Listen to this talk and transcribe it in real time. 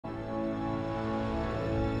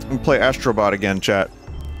And play Astro Bot again, chat.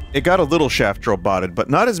 It got a little Shaftro botted, but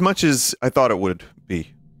not as much as I thought it would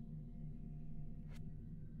be.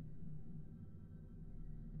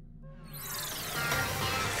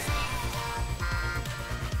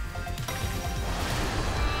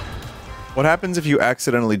 What happens if you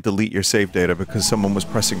accidentally delete your save data because someone was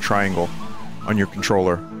pressing triangle on your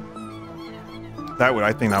controller?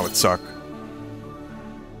 I think that would suck.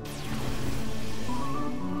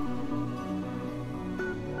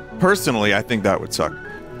 Personally, I think that would suck.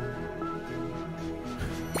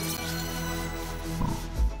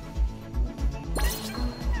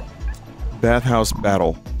 Bathhouse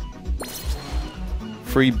Battle.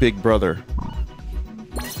 Free Big Brother.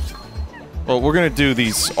 Well, we're gonna do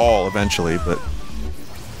these all eventually, but...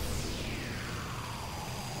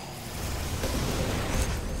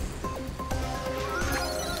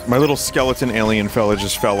 My little skeleton alien fella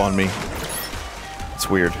just fell on me. It's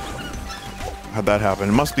weird. How'd that happen?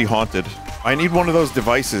 It must be haunted. I need one of those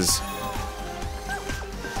devices.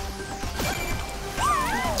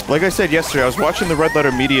 Like I said yesterday, I was watching the Red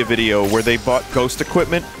Letter Media video where they bought ghost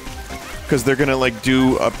equipment because they're gonna like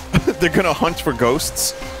do a they're gonna hunt for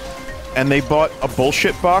ghosts, and they bought a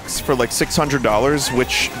bullshit box for like $600,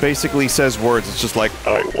 which basically says words. It's just like,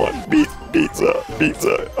 I want pizza,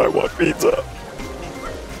 pizza, I want pizza.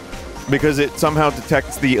 Because it somehow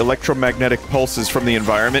detects the electromagnetic pulses from the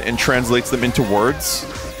environment and translates them into words.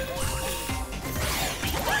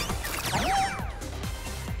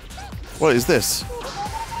 What is this?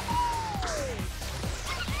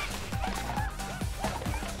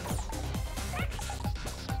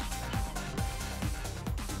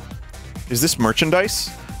 Is this merchandise?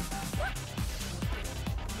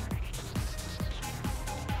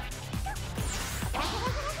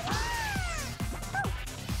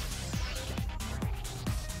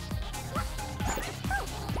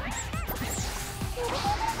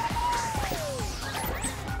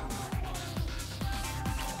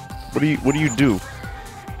 What do you do?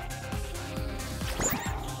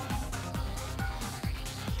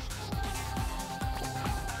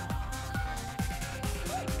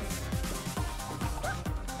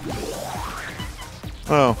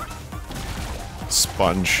 Oh.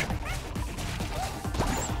 Sponge.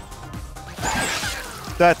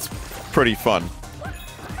 That's pretty fun.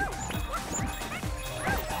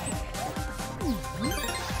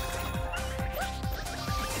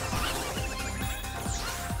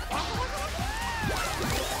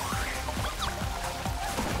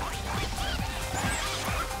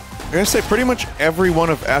 I gotta say, pretty much every one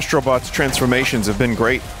of Astro Bot's transformations have been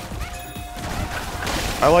great.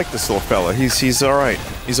 I like this little fella. He's alright.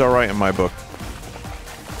 He's alright in my book.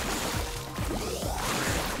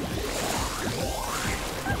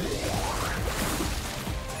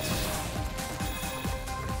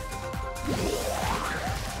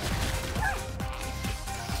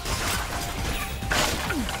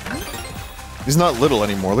 He's not little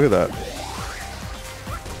anymore, look at that.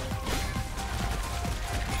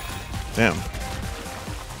 Damn.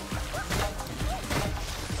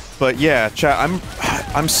 But yeah, chat,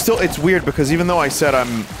 I'm still, it's weird because even though I said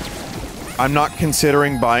I'm not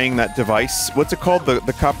considering buying that device. What's it called? The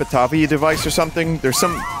Kapitavi device or something? There's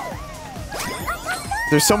some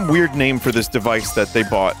weird name for this device that they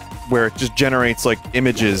bought where it just generates like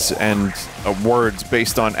images and words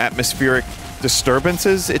based on atmospheric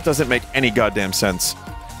disturbances. It doesn't make any goddamn sense.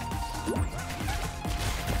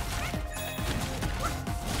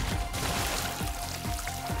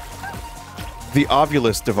 The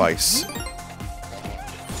Ovulus device.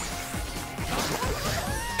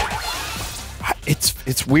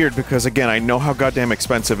 It's weird because, again, I know how goddamn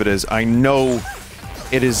expensive it is. I know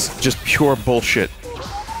it is just pure bullshit.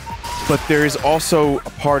 But there is also a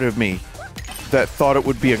part of me that thought it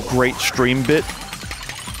would be a great stream bit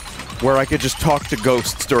where I could just talk to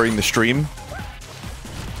ghosts during the stream.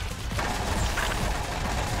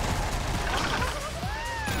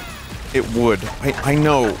 It would. I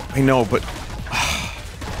know, but...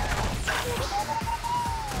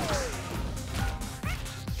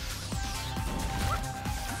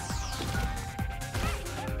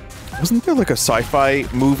 Wasn't there like a sci-fi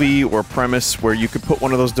movie or premise where you could put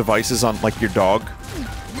one of those devices on like your dog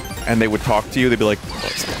and they would talk to you? They'd be like,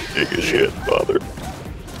 "Take a shit, father."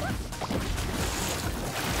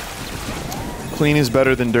 Clean is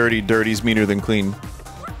better than dirty, dirty's meaner than clean.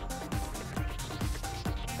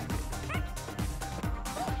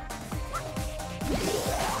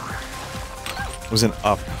 It was an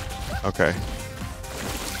up. Okay.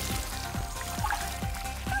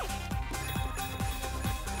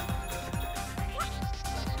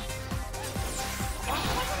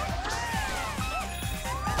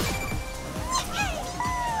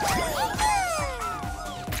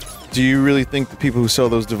 Do you really think the people who sell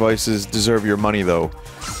those devices deserve your money, though?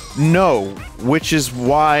 No, which is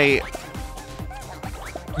why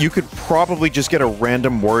you could probably just get a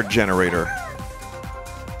random word generator.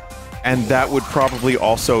 And that would probably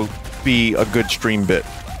also be a good stream bit.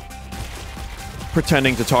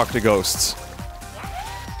 Pretending to talk to ghosts.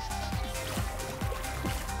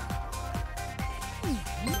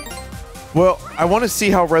 Well, I want to see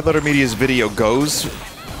how Red Letter Media's video goes.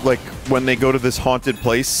 Like, when they go to this haunted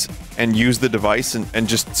place and use the device and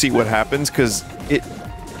just see what happens, because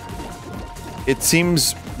it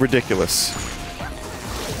seems ridiculous.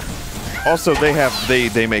 Also,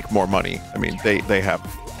 they make more money. I mean, they have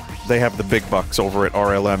the big bucks over at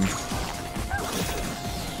RLM.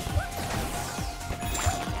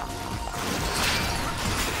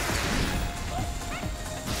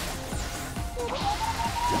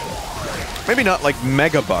 Maybe not like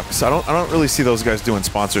mega bucks. I don't really see those guys doing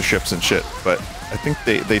sponsorships and shit, but I think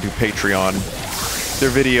they do Patreon. Their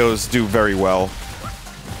videos do very well.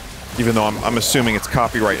 Even though I'm assuming it's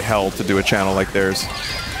copyright hell to do a channel like theirs.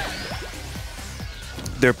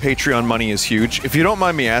 Their Patreon money is huge. If you don't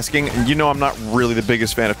mind me asking, and you know I'm not really the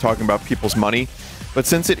biggest fan of talking about people's money, but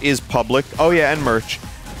since it is public, oh yeah, and merch,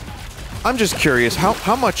 I'm just curious,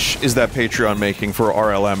 how much is that Patreon making for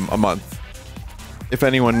RLM a month? If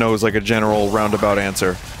anyone knows, like, a general roundabout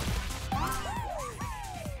answer.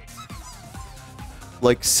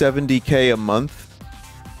 Like 70K a month?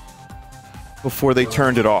 Before they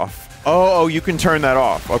turned it off. Oh, you can turn that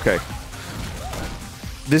off. Okay.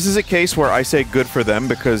 This is a case where I say good for them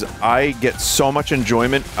because I get so much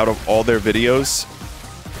enjoyment out of all their videos.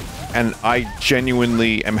 And I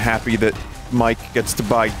genuinely am happy that Mike gets to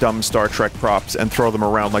buy dumb Star Trek props and throw them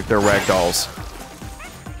around like they're rag dolls.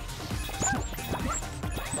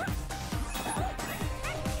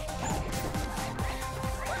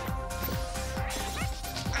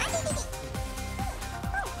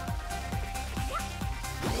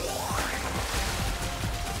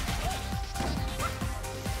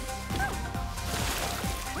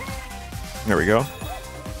 There we go.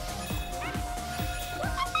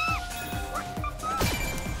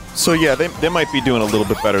 So yeah, they might be doing a little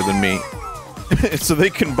bit better than me. So they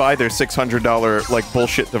can buy their $600, like,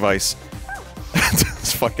 bullshit device.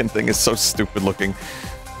 This fucking thing is so stupid looking.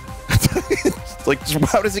 Like,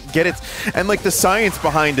 how does it get it? And, like, the science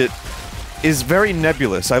behind it is very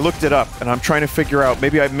nebulous. I looked it up, and I'm trying to figure out,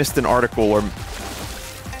 maybe I missed an article, or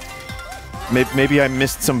maybe I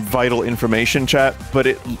missed some vital information, chat, but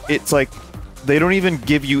it's like, they don't even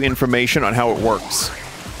give you information on how it works.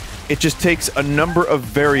 It just takes a number of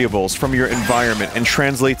variables from your environment and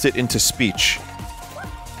translates it into speech.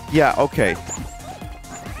 Yeah, okay.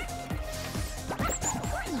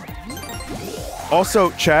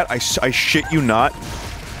 Also, chat, I shit you not,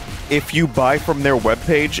 if you buy from their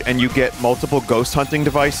webpage and you get multiple ghost hunting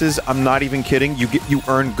devices, I'm not even kidding, you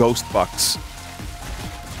earn ghost bucks.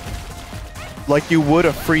 Like you would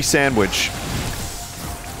a free sandwich.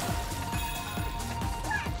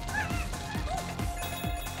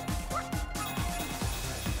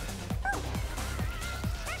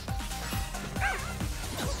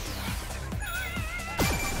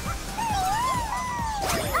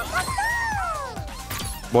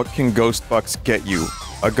 What can ghost bucks get you?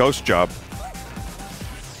 A ghost job.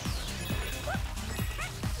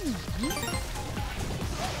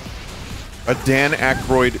 A Dan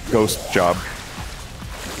Aykroyd ghost job.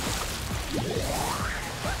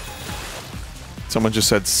 Someone just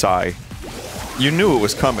said sigh. You knew it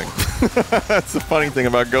was coming. That's the funny thing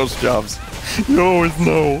about ghost jobs. You always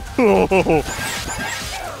know.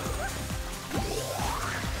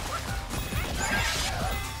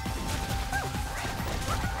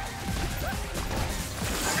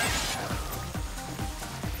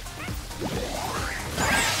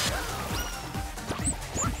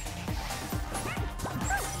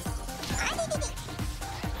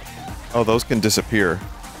 Oh, those can disappear.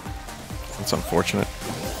 That's unfortunate.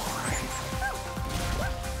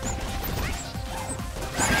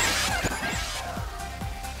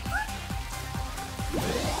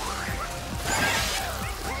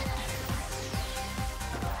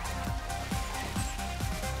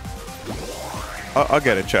 I'll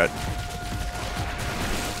get it, chat.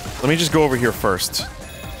 Let me just go over here first.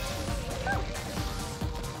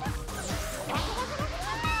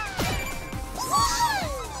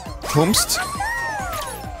 Whomst?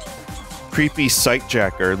 Creepy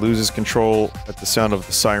sightjacker loses control at the sound of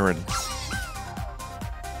the siren.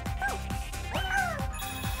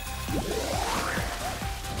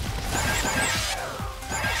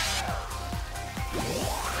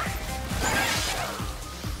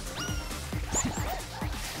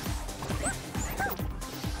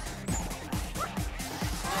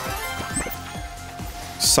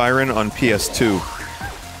 Siren on PS2.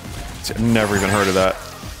 I've never even heard of that.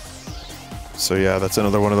 So yeah, that's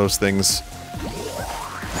another one of those things.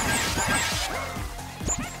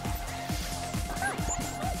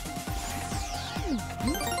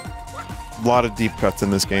 A lot of deep cuts in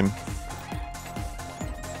this game.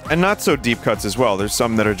 And not so deep cuts as well. There's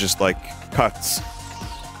some that are just like cuts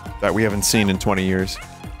that we haven't seen in 20 years.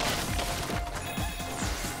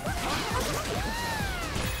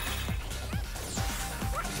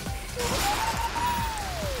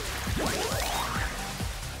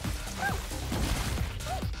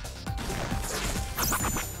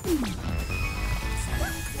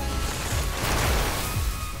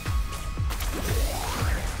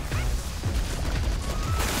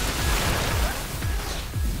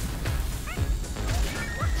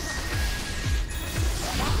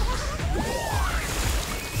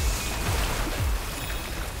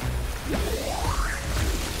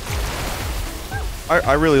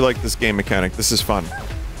 I really like this game mechanic. This is fun.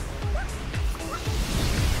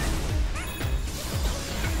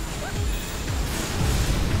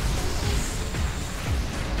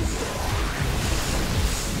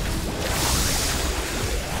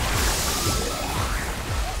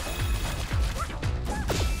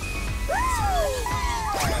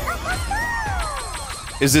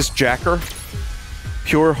 Is this Jacker?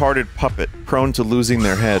 Pure-hearted puppet, prone to losing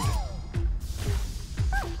their head.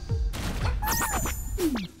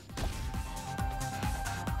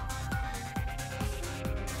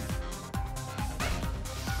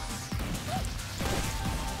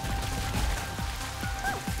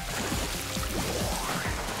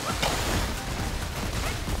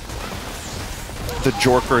 The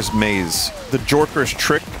Jorker's Maze. The Jorker's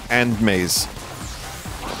Trick and Maze.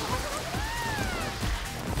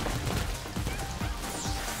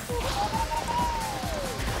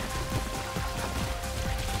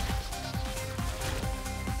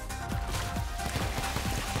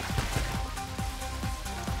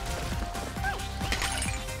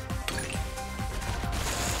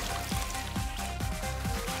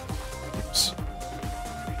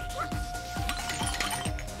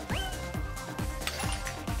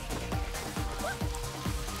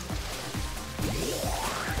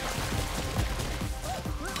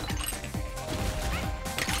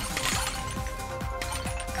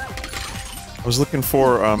 I was looking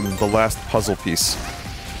for, the last puzzle piece.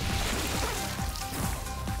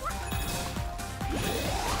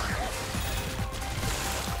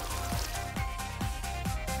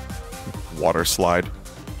 Water slide.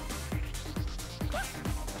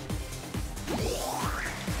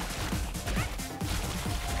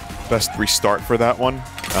 Best restart for that one?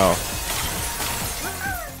 Oh.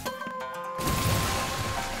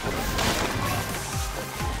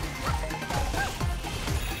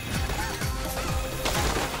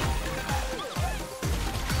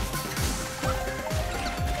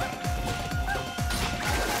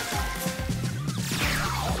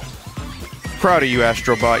 Proud of you,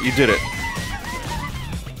 Astro Bot. You did it.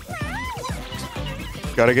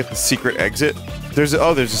 Gotta get the secret exit. There's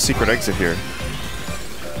a secret exit here.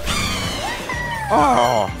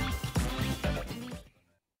 Oh.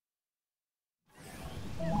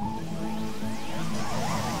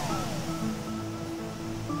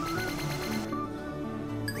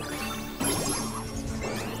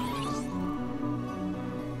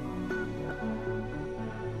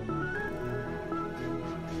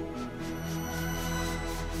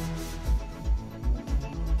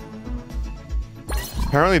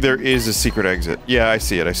 Apparently there is a secret exit. Yeah, I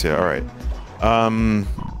see it, alright. I don't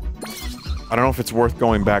know if it's worth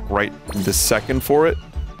going back right this second for it.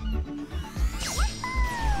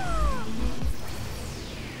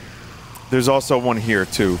 There's also one here,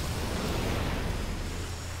 too.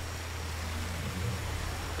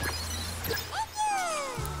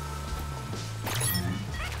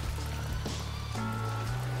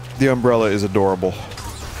 The umbrella is adorable.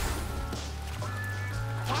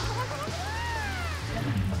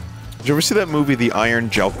 Did you ever see that movie, The Iron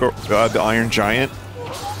The Iron Giant?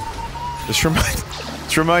 This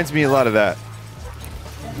reminds me a lot of that.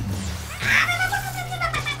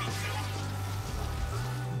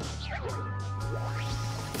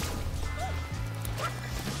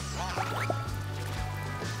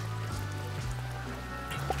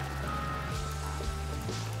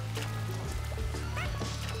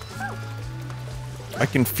 I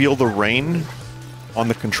can feel the rain on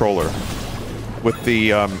the controller. With the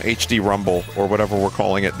HD Rumble, or whatever we're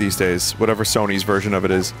calling it these days. Whatever Sony's version of it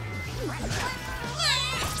is.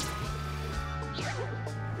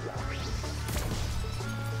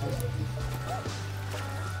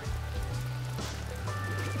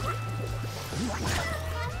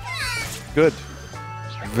 Good.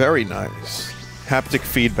 Very nice. Haptic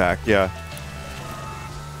feedback, yeah.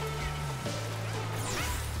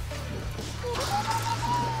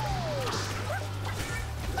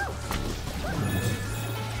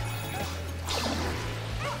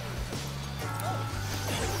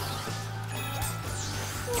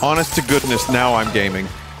 Honest to goodness, now I'm gaming.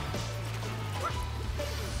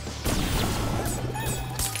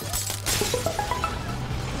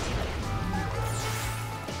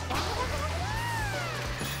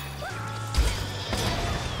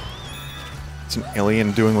 What's an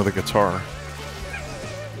alien doing with a guitar?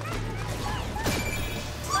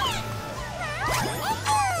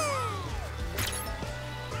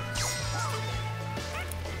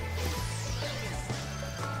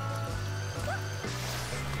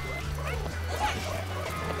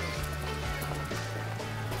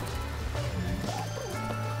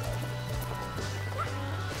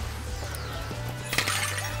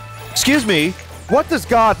 Excuse me, what does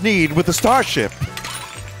God need with a starship?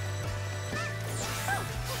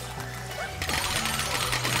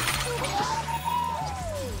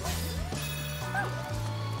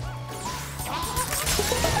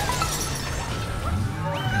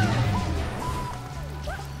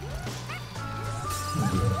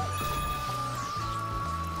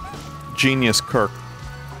 Genius Kirk.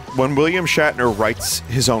 When William Shatner writes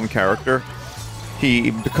his own character,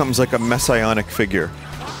 he becomes like a messianic figure.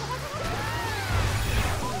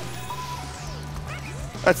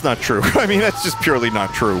 That's not true. I mean, that's just purely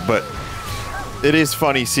not true, but it is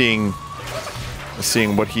funny seeing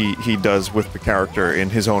what he does with the character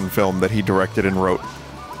in his own film that he directed and wrote.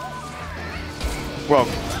 Well,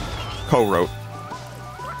 co-wrote.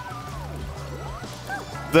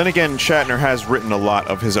 Then again, Shatner has written a lot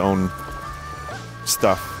of his own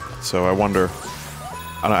stuff, so I wonder.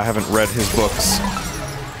 I haven't read his books.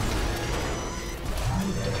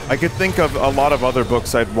 I could think of a lot of other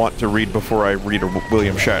books I'd want to read before I read a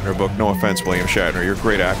William Shatner book. No offense, William Shatner, you're a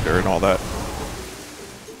great actor and all that.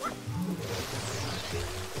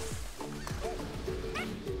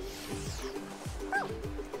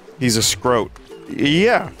 He's a scrote.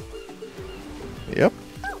 Yeah. Yep.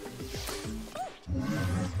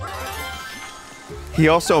 He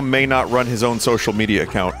also may not run his own social media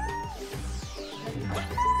account.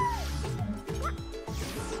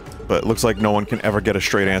 But it looks like no one can ever get a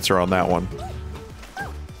straight answer on that one.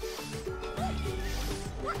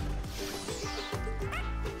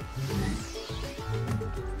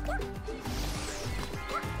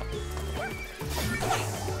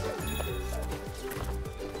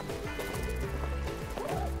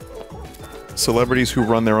 Celebrities who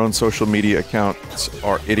run their own social media accounts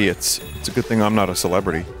are idiots. It's a good thing I'm not a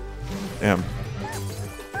celebrity. Damn.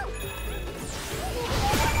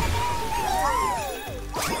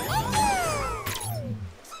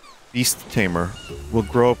 Beast Tamer will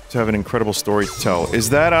grow up to have an incredible story to tell. Is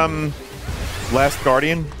that, Last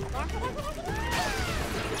Guardian?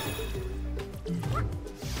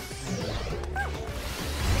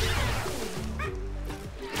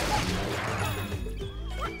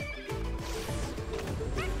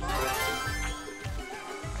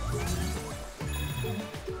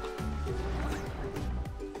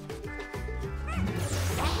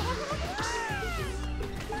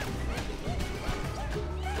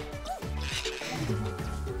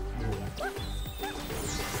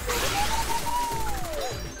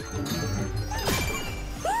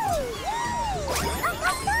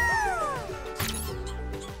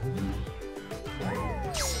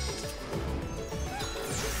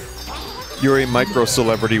 You're a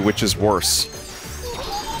micro-celebrity, which is worse.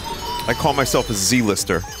 I call myself a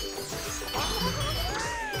Z-lister.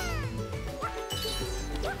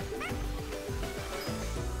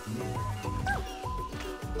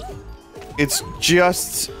 It's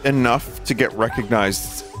just enough to get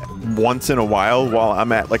recognized once in a while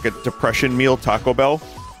I'm at like a depression meal Taco Bell,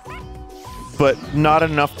 but not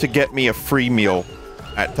enough to get me a free meal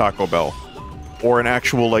at Taco Bell or an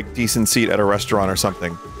actual like decent seat at a restaurant or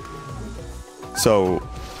something. So,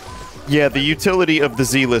 yeah, the utility of the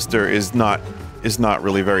Z-lister is not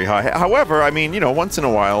really very high. However, I mean, you know, once in a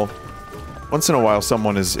while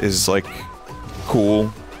someone is like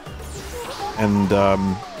cool and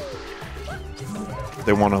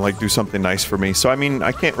they want to like do something nice for me. So, I mean,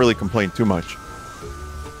 I can't really complain too much.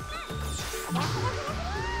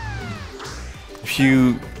 If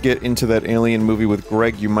you get into that Alien movie with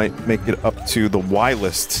Greg, you might make it up to the Y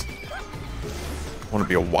list. I want to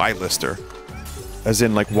be a Y-lister. As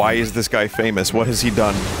in, like, why is this guy famous? What has he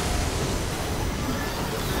done?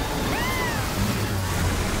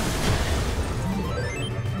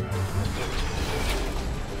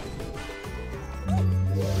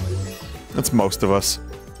 That's most of us.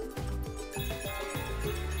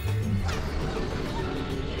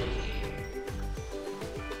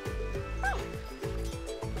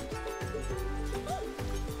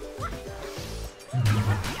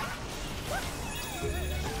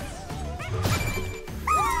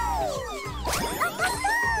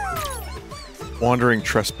 Wandering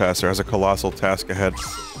trespasser has a colossal task ahead.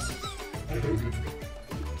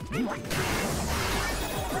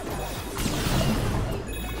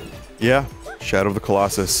 Yeah, Shadow of the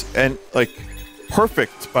Colossus. And, like,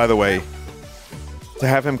 perfect, by the way, to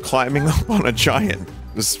have him climbing up on a giant.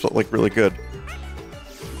 This is, like, really good.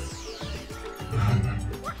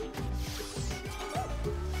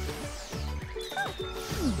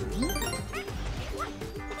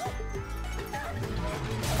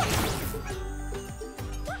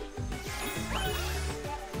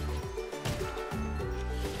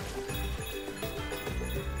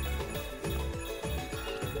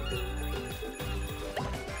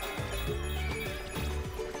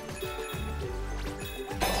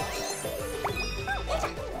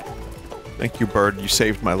 Thank you, bird. You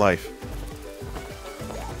saved my life.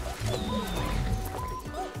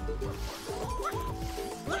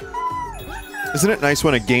 Isn't it nice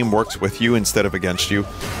when a game works with you instead of against you?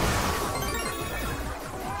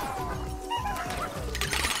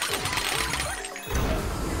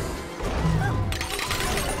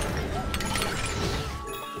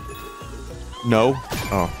 No?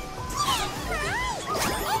 Oh.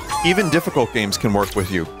 Even difficult games can work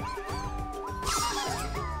with you.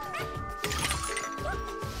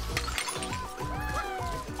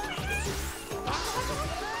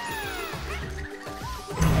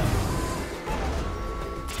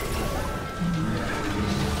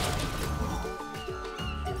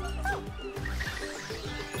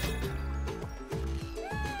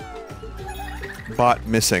 Bot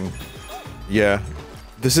missing. Yeah.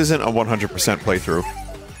 This isn't a 100% playthrough.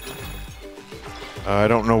 I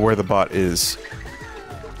don't know where the bot is.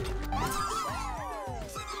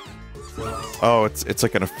 Oh, it's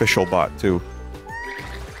like an official bot, too.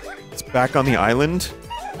 It's back on the island?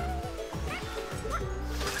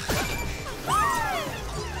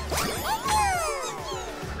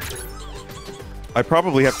 I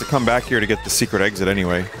probably have to come back here to get the secret exit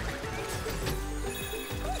anyway.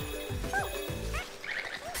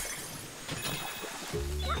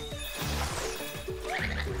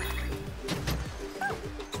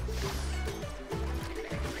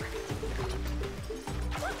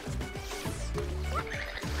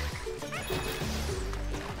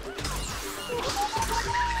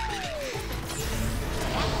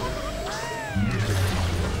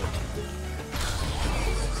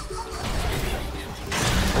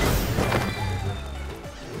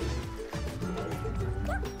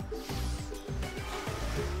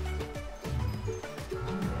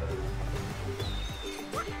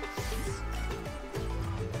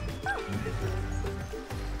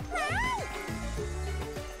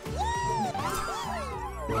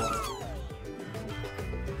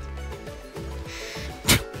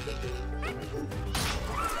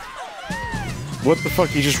 What the fuck?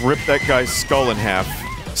 He just ripped that guy's skull in half.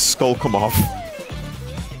 Skull come off.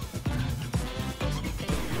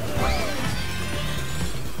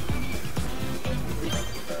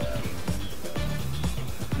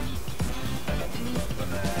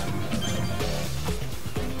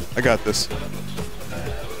 I got this.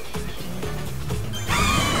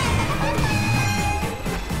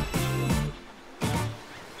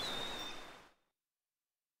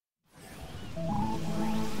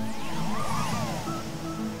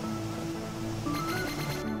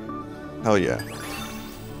 Hell yeah.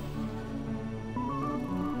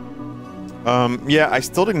 Yeah, I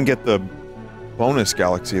still didn't get the bonus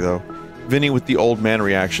galaxy though. Vinny with the old man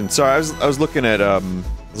reaction. Sorry, I was looking at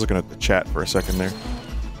the chat for a second there.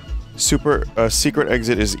 Secret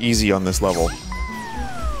exit is easy on this level.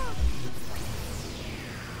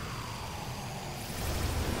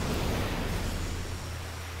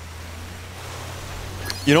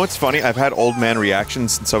 You know what's funny? I've had old man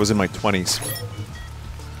reactions since I was in my 20s.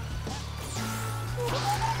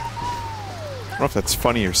 I don't know if that's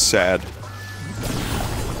funny or sad.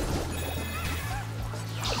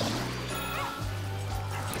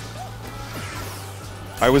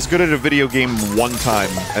 I was good at a video game one time,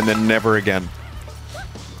 and then never again.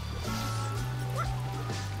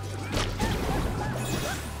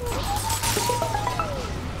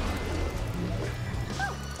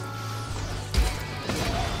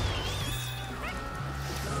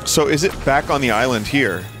 So is it back on the island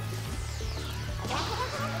here?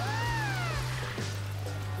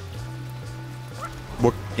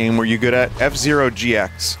 What game were you good at? F-Zero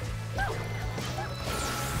GX.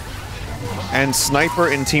 And Sniper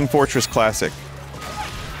in Team Fortress Classic.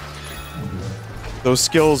 Those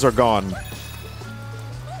skills are gone.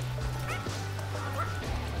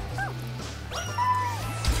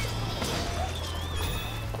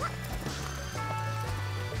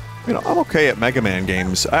 You know, I'm okay at Mega Man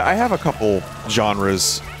games. I have a couple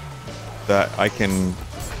genres that I can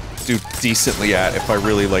do decently at if I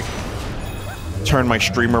really, like, turn my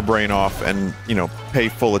streamer brain off and, you know, pay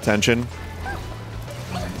full attention.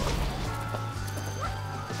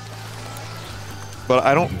 But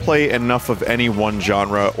I don't play enough of any one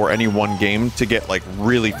genre or any one game to get, like,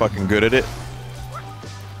 really fucking good at it.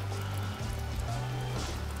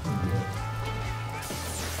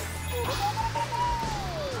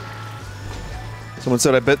 Someone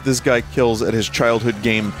said, I bet this guy kills at his childhood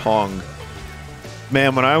game, Pong.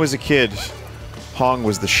 Man, when I was a kid, Pong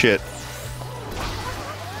was the shit.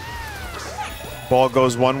 Ball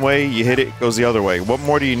goes one way, you hit it, it goes the other way. What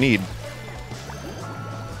more do you need?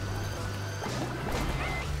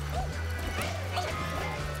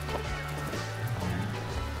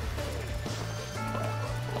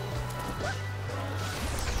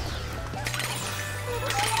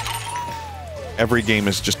 Every game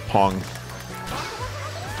is just Pong.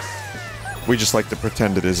 We just like to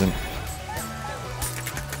pretend it isn't.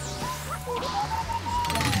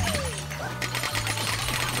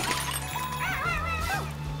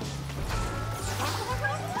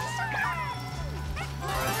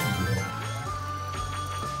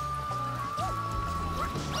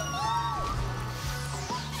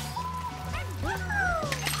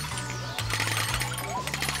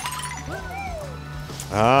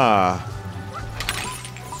 Ah.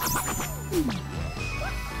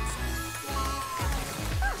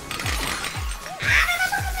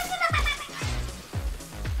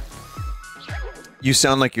 You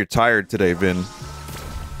sound like you're tired today, Vin.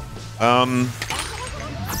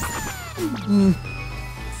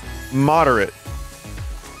 Moderate.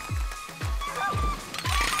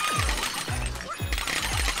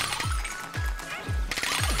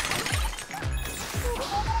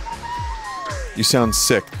 You sound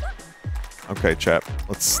sick. Okay, chap.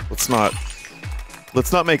 Let's not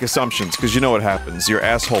make assumptions, because you know what happens. Your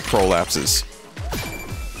asshole prolapses.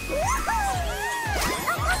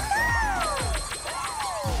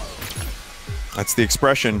 That's the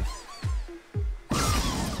expression.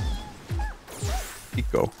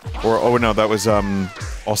 Eco. Or, oh no, that was,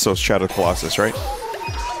 also Shadow Colossus, right?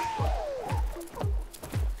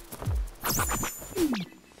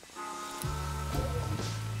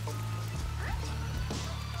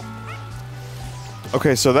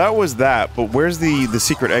 Okay, so that was that, but where's the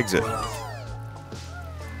secret exit?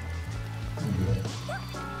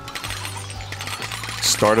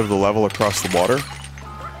 Start of the level across the water?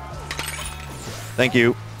 Thank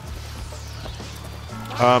you.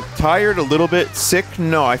 Tired a little bit. Sick?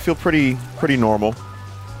 No, I feel pretty normal.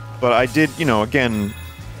 But I did, you know, again,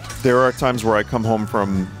 there are times where I come home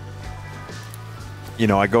from, you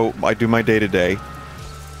know, I do my day-to-day,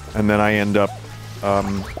 and then I end up,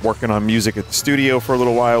 working on music at the studio for a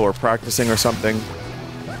little while, or practicing or something.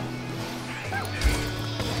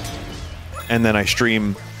 And then I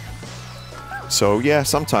stream. So, yeah,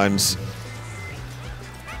 sometimes.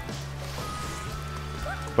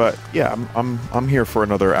 But yeah, I'm here for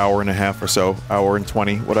another hour and a half or so, hour and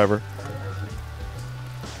 20, whatever.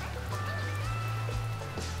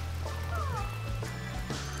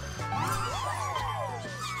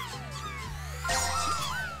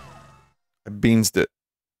 I beansed it.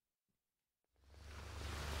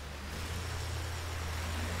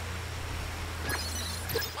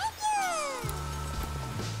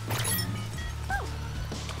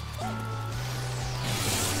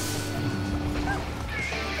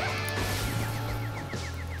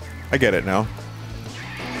 I get it now.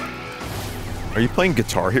 Are you playing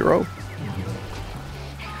Guitar Hero?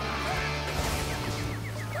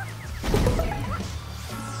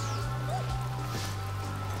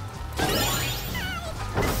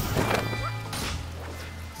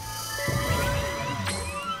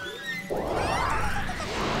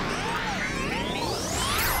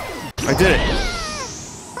 I did it.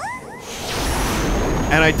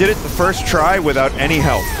 And I did it the first try without any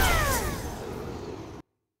help.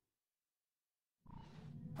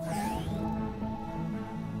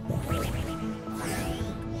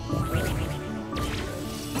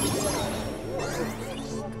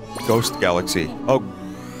 Ghost Galaxy. Oh,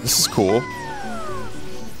 this is cool.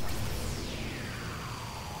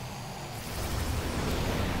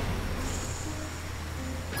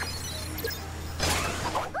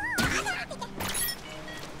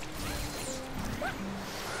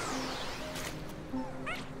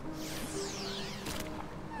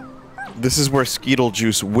 This is where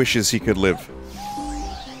Skeetlejuice wishes he could live.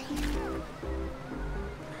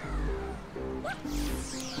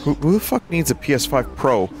 Who the fuck needs a PS5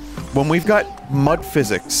 Pro when we've got mud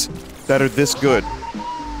physics that are this good?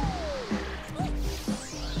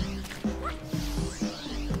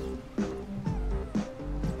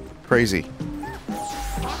 crazy.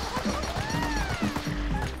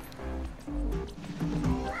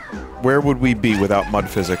 Where would we be without mud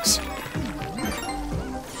physics?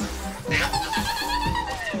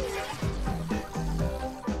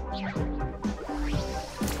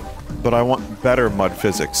 But I want better mud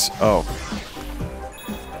physics. Oh.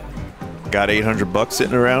 Got 800 bucks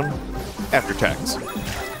sitting around? After tax.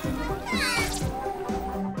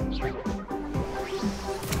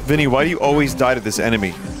 Vinny, why do you always die to this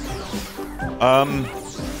enemy?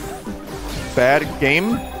 Bad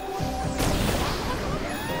game?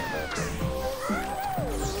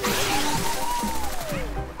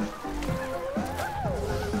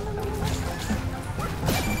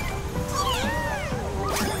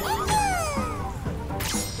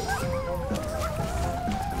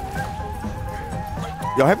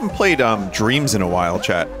 Yo, I haven't played Dreams in a while,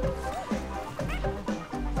 chat.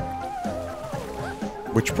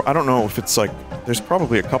 Which, I don't know if it's like... There's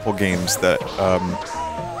probably a couple games that, I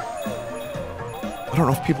don't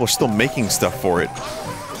know if people are still making stuff for it.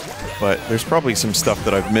 But there's probably some stuff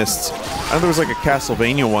that I've missed. I know there was like a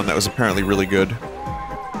Castlevania one that was apparently really good.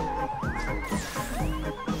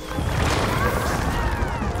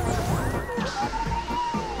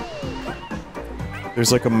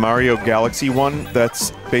 There's like a Mario Galaxy one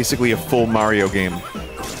that's basically a full Mario game.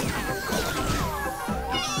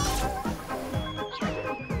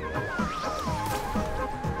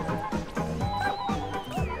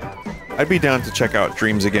 I'd be down to check out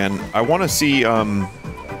Dreams again. I want to see,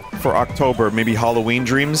 for October, maybe Halloween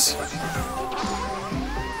Dreams.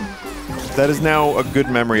 That is now a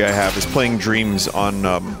good memory I have, is playing Dreams on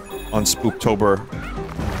Spooktober.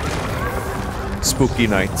 Spooky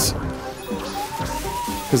nights.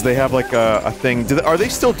 Because they have, like, a thing... Are they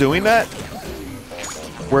still doing that?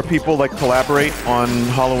 Where people, like, collaborate on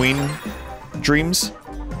Halloween Dreams?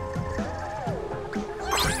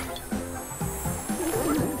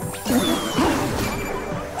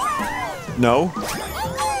 No?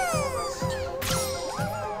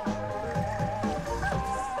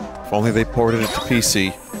 If only they ported it to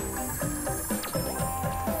PC.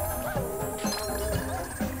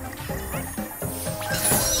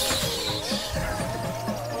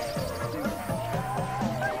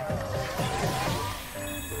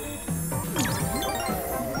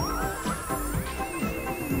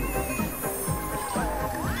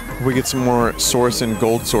 We get some more Source and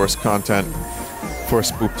Gold Source content for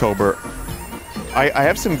Spooktober. I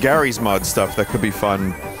have some Gary's Mod stuff that could be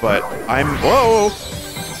fun, but I'm... Whoa!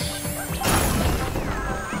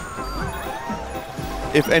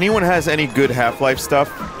 If anyone has any good Half-Life stuff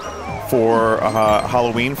for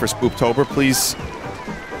Halloween, for Spooktober, please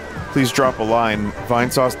drop a line.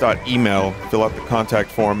 Vinesauce.email, fill out the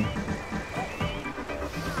contact form.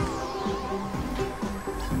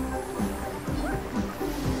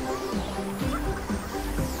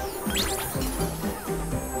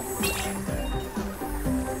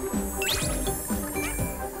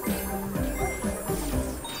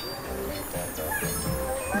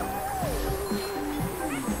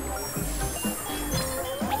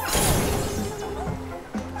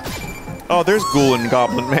 Oh, there's Ghoul and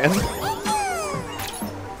Goblin Man.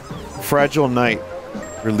 Fragile Night.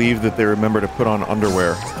 Relieved that they remember to put on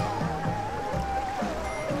underwear.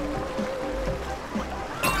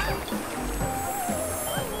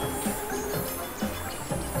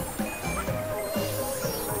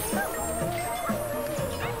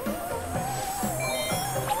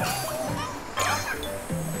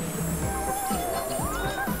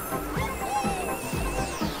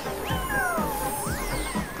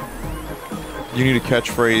 You need a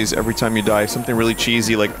catchphrase every time you die. Something really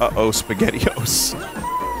cheesy like, uh-oh, SpaghettiOs.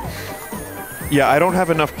 Yeah, I don't have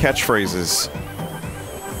enough catchphrases.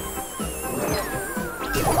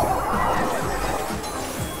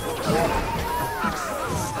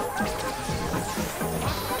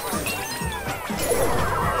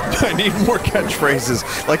 I need more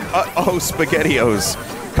catchphrases. Like, uh-oh,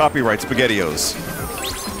 SpaghettiOs. Copyright SpaghettiOs.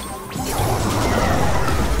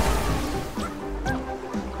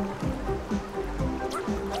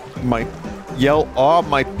 Yell, aw,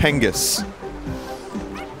 my pengus.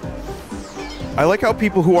 I like how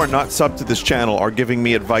people who are not subbed to this channel are giving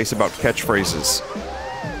me advice about catchphrases.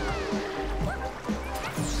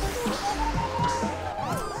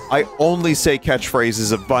 I only say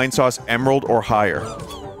catchphrases of Vinesauce Emerald or higher.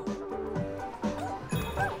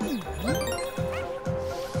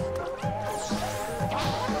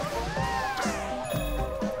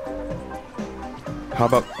 How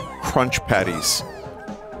about crunch patties?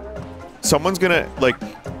 Someone's gonna, like,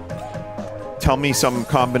 tell me some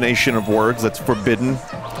combination of words that's forbidden.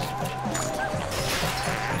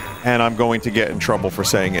 and I'm going to get in trouble for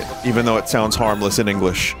saying it, even though it sounds harmless in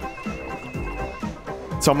English.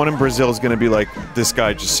 Someone in Brazil is going to be like, this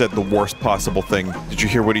guy just said the worst possible thing. Did you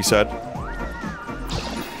hear what he said?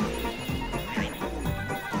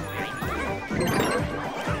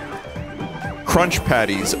 Crunch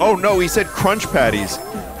patties. Oh no, he said crunch patties.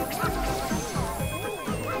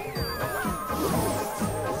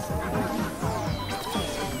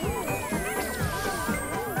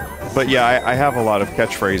 But yeah, I have a lot of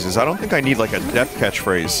catchphrases. I don't think I need like a death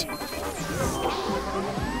catchphrase.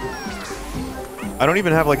 I don't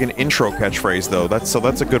even have like an intro catchphrase though. That's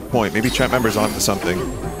a good point. Maybe chat members onto something.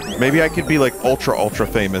 Maybe I could be like ultra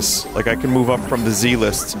famous. Like I can move up from the Z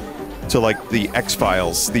list to like the X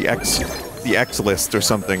Files, the X list or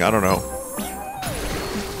something. I don't know.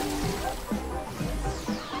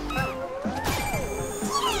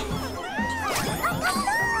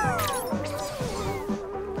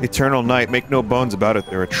 Eternal Night, make no bones about it,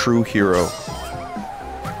 they're a true hero.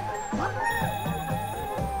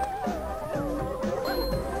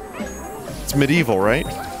 It's medieval, right?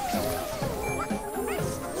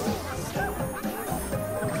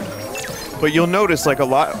 But you'll notice, like, a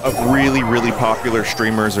lot of really popular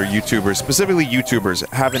streamers or YouTubers, specifically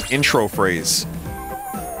YouTubers, have an intro phrase.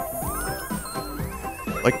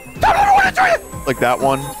 Like that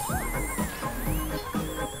one.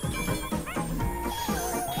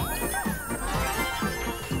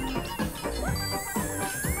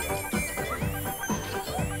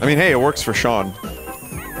 I mean, hey, it works for Sean.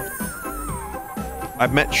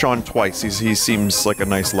 I've met Sean twice. He seems like a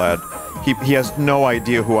nice lad. He has no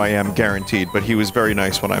idea who I am, guaranteed, but he was very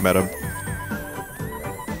nice when I met him.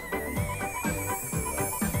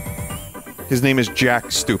 His name is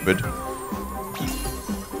Jack Stupid.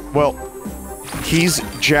 Well, he's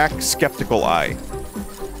Jack Skeptical Eye.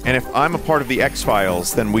 And if I'm a part of the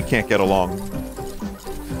X-Files, then we can't get along.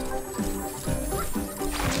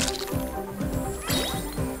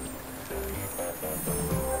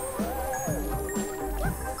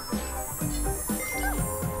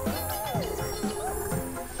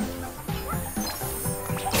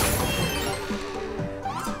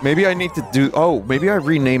 Maybe I need to do... Oh, maybe I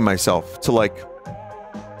rename myself to, like...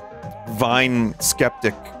 Vine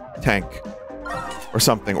Skeptic Tank. Or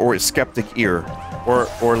something. Or Skeptic Ear.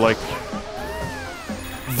 Or like...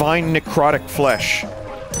 Vine Necrotic Flesh.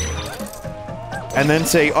 And then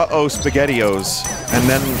say, uh-oh, SpaghettiOs. And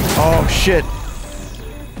then... Oh, shit.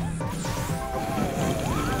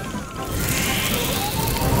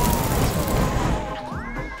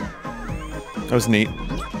 That was neat.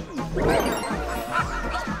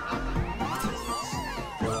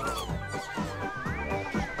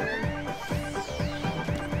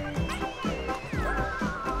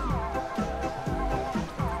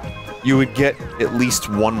 You would get at least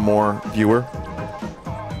one more viewer.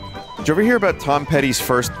 Did you ever hear about Tom Petty's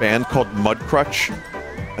first band called Mudcrutch?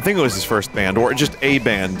 I think it was his first band, or just a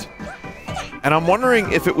band. And I'm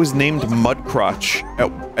wondering if it was named Mudcrutch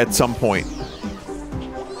at some point.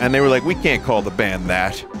 And they were like, we can't call the band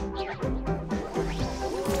that.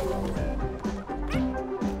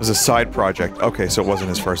 It was a side project. Okay, so it wasn't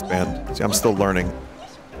his first band. See, I'm still learning.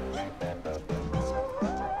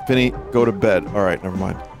 Vinny, go to bed. Alright, never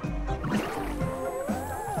mind.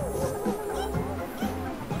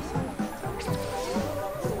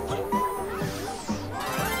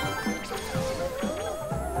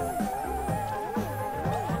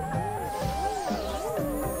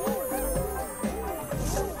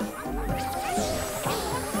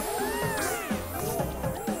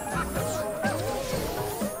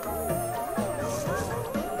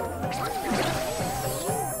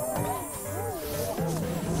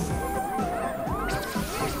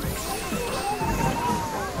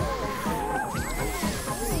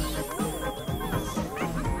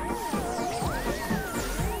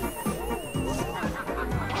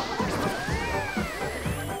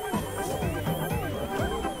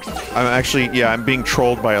 I'm actually, yeah, I'm being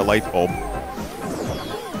trolled by a light bulb.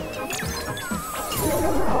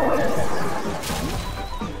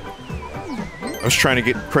 I was trying to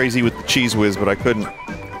get crazy with the Cheese Whiz, but I couldn't.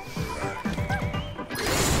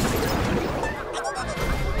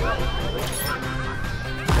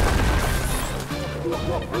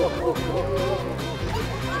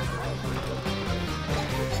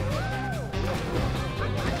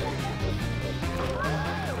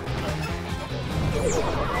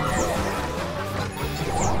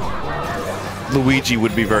 Luigi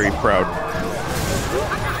would be very proud.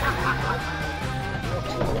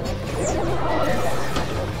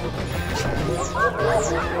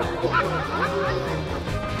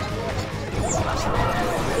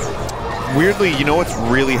 Weirdly, you know what's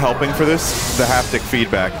really helping for this? The haptic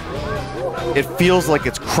feedback. It feels like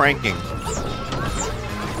it's cranking.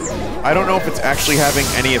 I don't know if it's actually having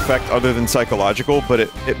any effect other than psychological, but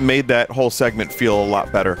it made that whole segment feel a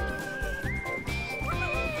lot better.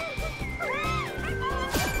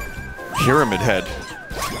 Pyramid Head.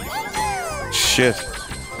 Shit.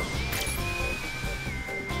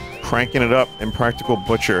 Cranking it up. Impractical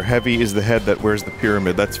Butcher. Heavy is the head that wears the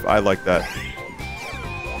pyramid. I like that.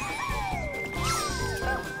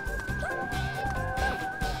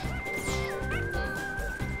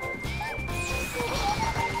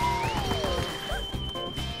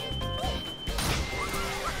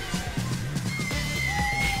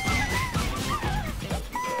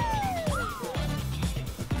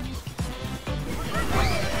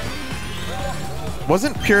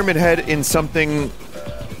 Wasn't Pyramid Head in something...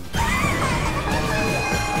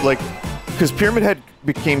 like... because Pyramid Head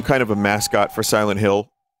became kind of a mascot for Silent Hill.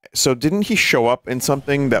 So didn't he show up in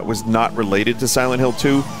something that was not related to Silent Hill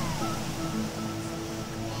 2?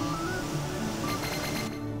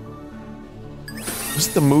 Was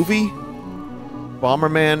it the movie?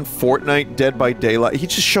 Bomberman, Fortnite, Dead by Daylight. He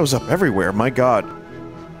just shows up everywhere, my god.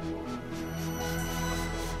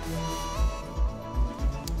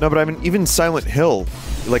 No, but I mean, even Silent Hill,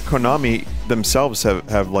 like Konami themselves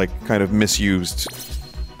have like kind of misused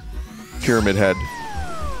Pyramid Head.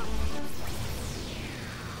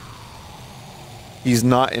 He's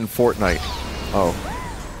not in Fortnite. Oh.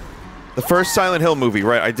 The first Silent Hill movie,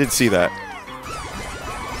 right, I did see that.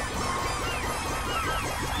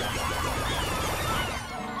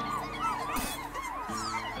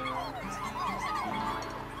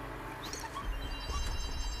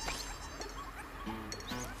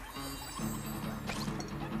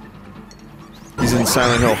 He's in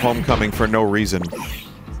Silent Hill Homecoming for no reason.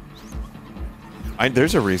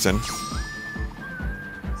 There's a reason.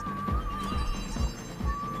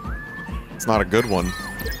 It's not a good one,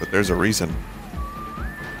 but there's a reason.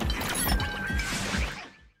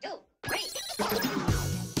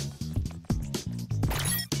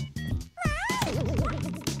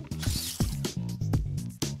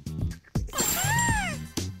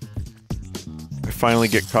 I finally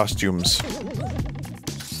get costumes.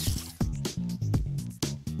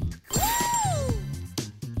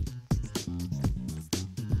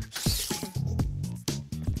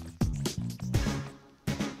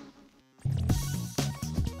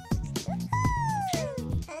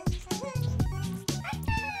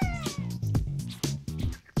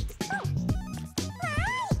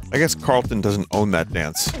 I guess Carlton doesn't own that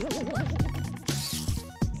dance.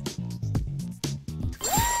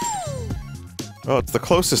 Oh, it's the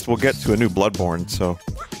closest we'll get to a new Bloodborne, so...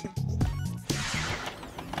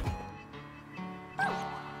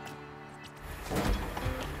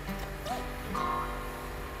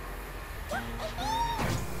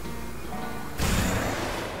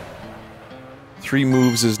 Three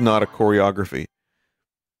moves is not a choreography.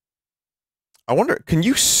 I wonder, can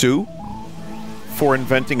you sue for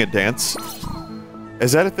inventing a dance?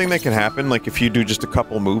 Is that a thing that can happen, like if you do just a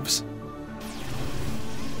couple moves?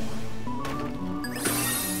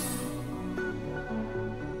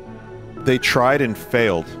 They tried and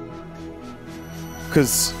failed.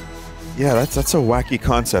 'Cause, yeah, that's a wacky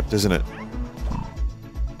concept, isn't it?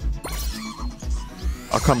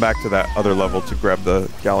 I'll come back to that other level to grab the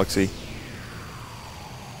galaxy.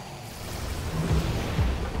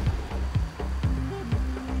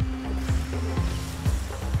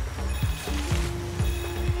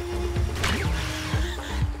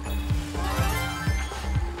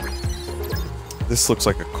 This looks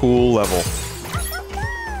like a cool level.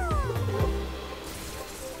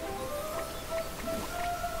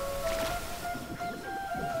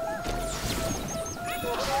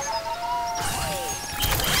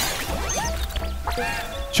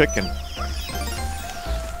 Chicken.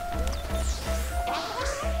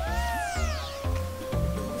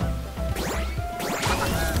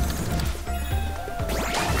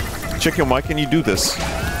 Chicken, why can you do this?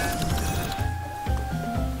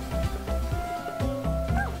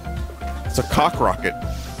 It's a cock rocket.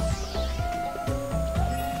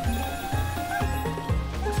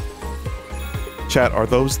 Chat, are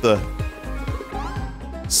those the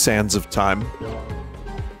sands of time?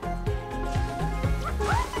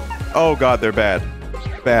 Oh god, they're bad.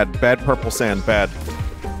 Bad. Bad purple sand. Bad.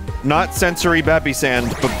 Not sensory babby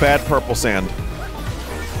sand, but bad purple sand.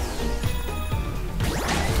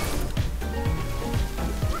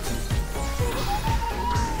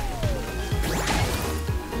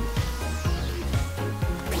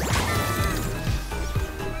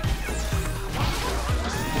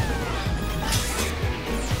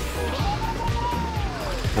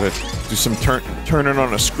 Gotta do some turning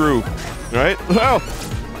on a screw, right? Oh!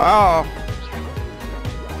 Ah!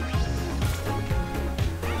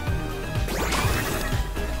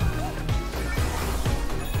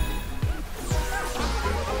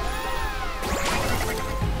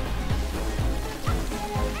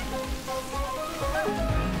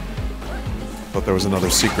 Thought there was another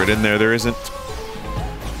secret in there. There isn't.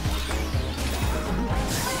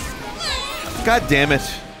 God damn it.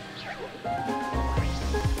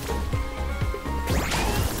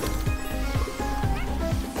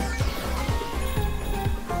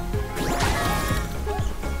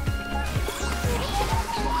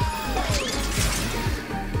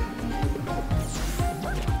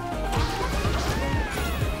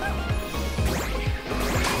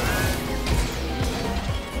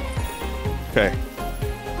 Okay.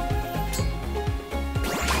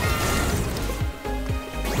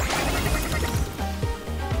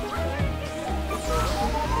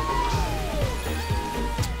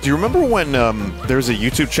 Do you remember when there's a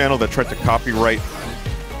YouTube channel that tried to copyright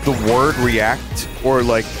the word react or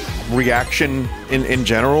like reaction in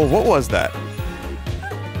general? What was that?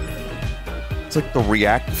 It's like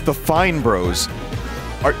the Fine Bros.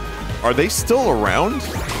 Are they still around?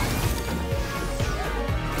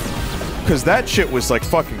 Because that shit was like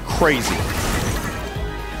fucking crazy.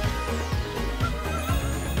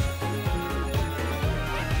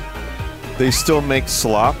 They still make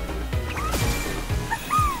slop.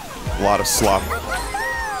 A lot of slop.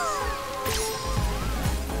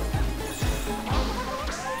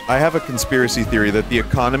 I have a conspiracy theory that the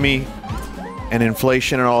economy and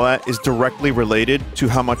inflation and all that is directly related to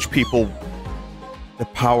how much people, the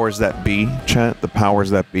powers that be, chat, the powers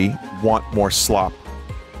that be, want more slop.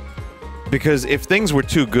 Because if things were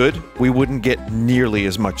too good, we wouldn't get nearly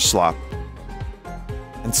as much slop.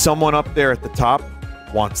 And someone up there at the top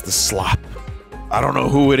wants the slop. I don't know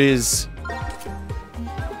who it is.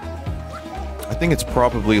 I think it's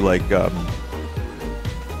probably like, it's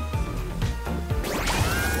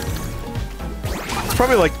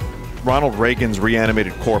probably like Ronald Reagan's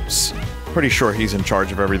reanimated corpse. Pretty sure he's in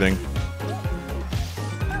charge of everything.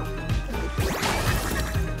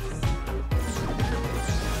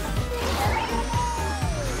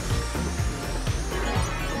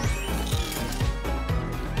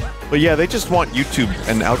 But yeah, they just want YouTube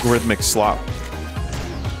and algorithmic slop.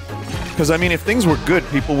 Because, I mean, if things were good,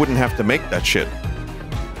 people wouldn't have to make that shit.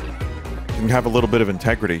 You can have a little bit of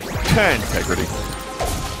integrity. Integrity.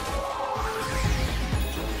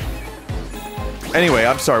 Anyway,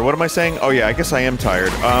 I'm sorry, what am I saying? Oh yeah, I guess I am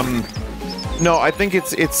tired. No, I think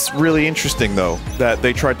it's really interesting, though, that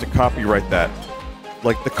they tried to copyright that.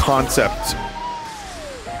 Like, the concept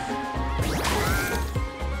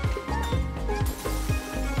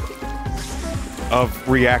of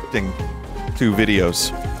reacting to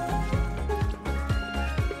videos.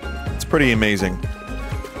 It's pretty amazing.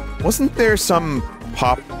 Wasn't there some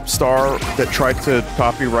pop star that tried to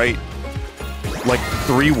copyright like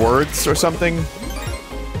 3 words or something?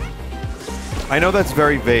 I know that's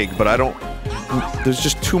very vague, but I don't... There's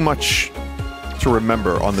just too much to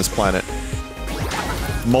remember on this planet.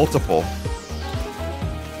 Multiple.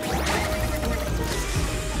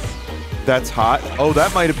 That's hot. Oh,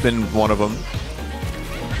 that might have been one of them.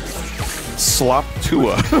 Slop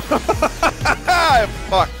Tua.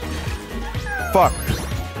 Fuck. Fuck.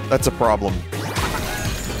 That's a problem.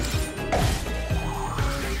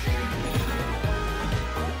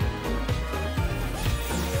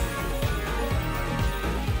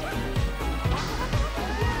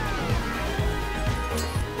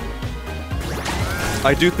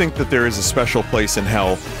 I do think that there is a special place in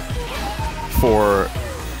hell for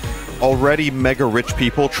already mega rich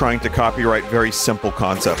people trying to copyright very simple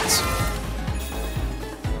concepts.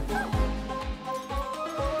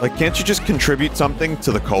 Like, can't you just contribute something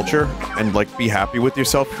to the culture and, like, be happy with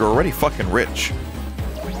yourself? You're already fucking rich.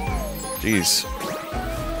 Jeez.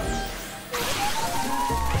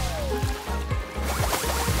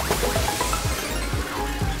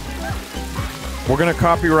 We're gonna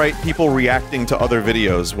copyright people reacting to other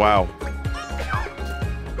videos. Wow.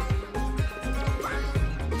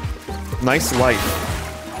 Nice life.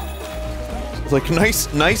 It's like,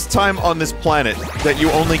 nice time on this planet that you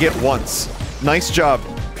only get once. Nice job.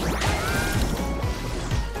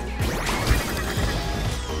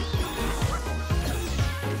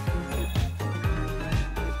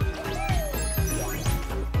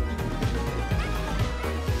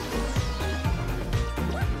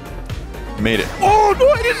 Made it. Oh no,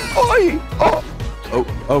 I didn't.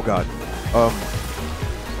 Oh god.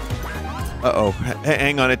 Uh-oh.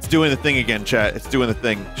 Hang on, it's doing the thing again, chat. It's doing the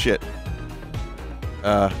thing. Shit.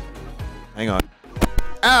 Hang on.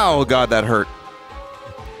 Ow, God, that hurt.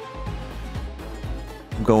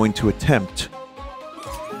 I'm going to attempt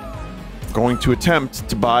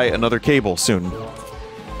to buy another cable soon.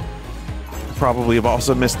 Probably have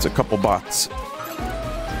also missed a couple bots.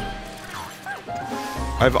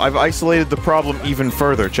 I've isolated the problem even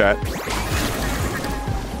further, chat.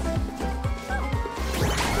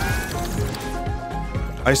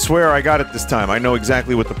 I swear I got it this time. I know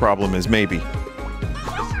exactly what the problem is, maybe.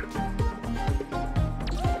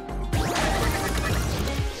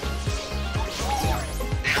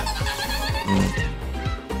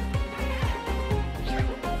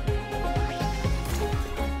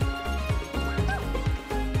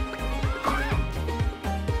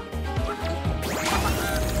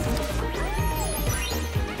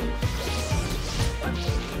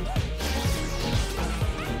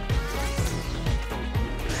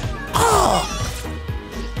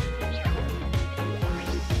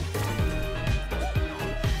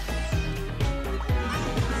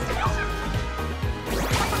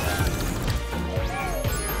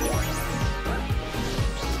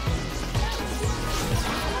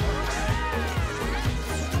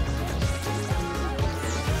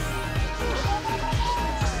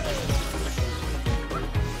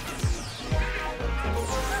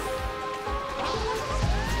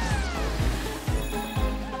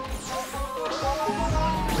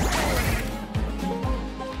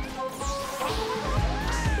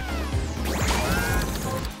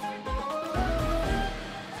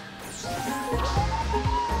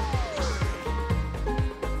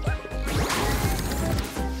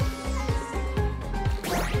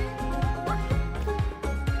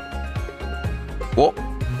 Whoa.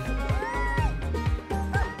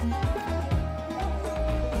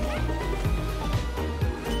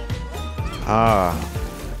 Ah.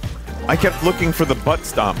 I kept looking for the butt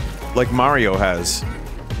stomp, like Mario has.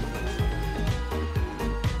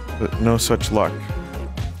 But no such luck.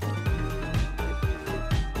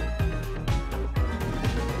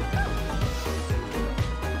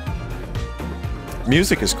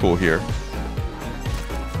 Music is cool here.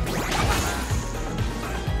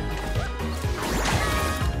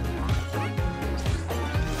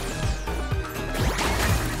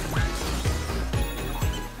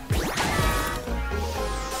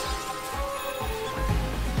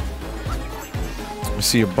 I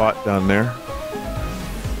see a bot down there.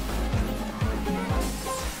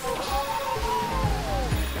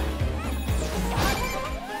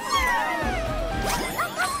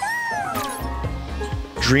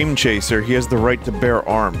 Dream Chaser, he has the right to bear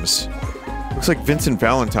arms. Looks like Vincent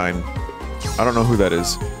Valentine. I don't know who that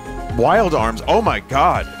is. Wild Arms, oh my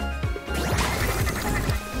god!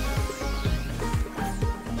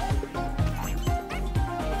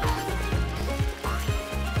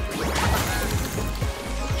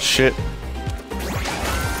 Shit.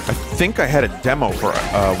 I think I had a demo for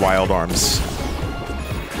Wild Arms.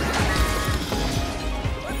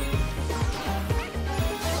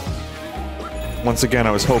 Once again,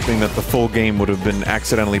 I was hoping that the full game would have been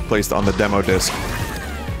accidentally placed on the demo disc.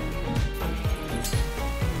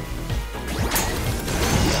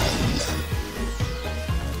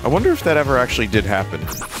 I wonder if that ever actually did happen.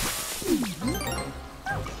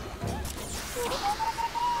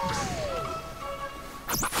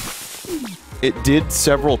 It did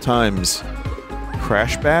several times.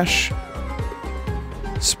 Crash Bash?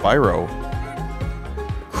 Spyro.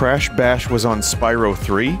 Crash Bash was on Spyro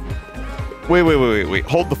 3? Wait.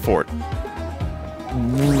 Hold the fort.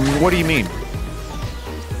 What do you mean?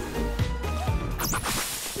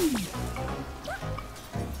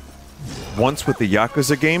 Once with the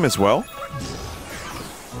Yakuza game as well?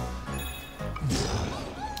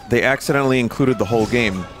 They accidentally included the whole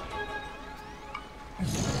game.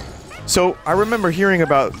 So, I remember hearing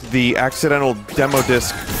about the accidental demo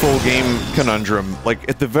disc full game conundrum, like,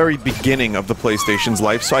 at the very beginning of the PlayStation's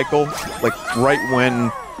life cycle. Like, right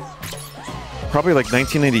when... Probably like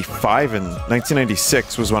 1995 and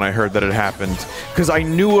 1996 was when I heard that it happened. Because I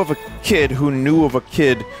knew of a kid who knew of a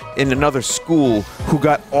kid in another school who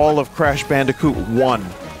got all of Crash Bandicoot 1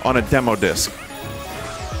 on a demo disc.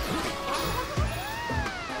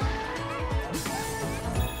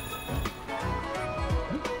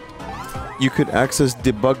 You could access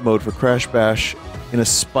debug mode for Crash Bash in a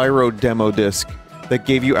Spyro demo disc that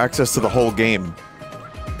gave you access to the whole game.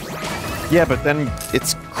 Yeah, but then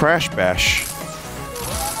it's Crash Bash.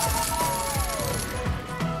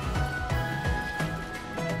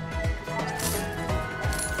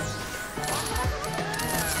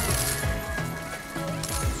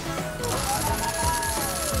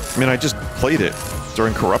 I mean, I just played it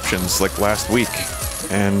during Corruptions, like, last week,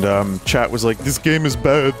 and, chat was like, this game is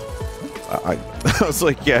bad. I was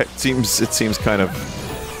like, yeah, it seems kind of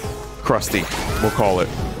crusty, we'll call it.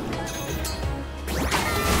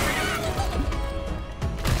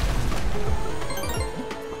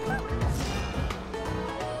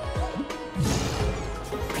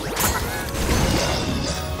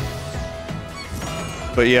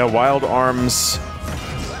 But yeah, Wild Arms,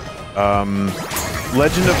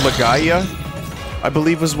 Legend of Legaia, I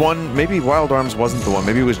believe was one. Maybe Wild Arms wasn't the one.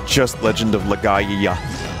 Maybe it was just Legend of Legaia.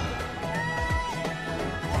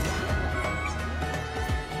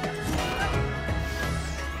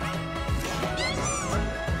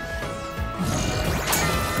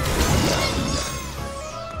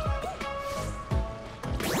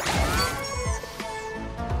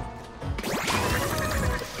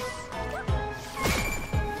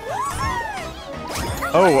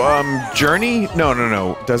 Oh, Journey?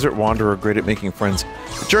 No. Desert Wanderer, great at making friends.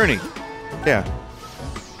 Journey. Yeah.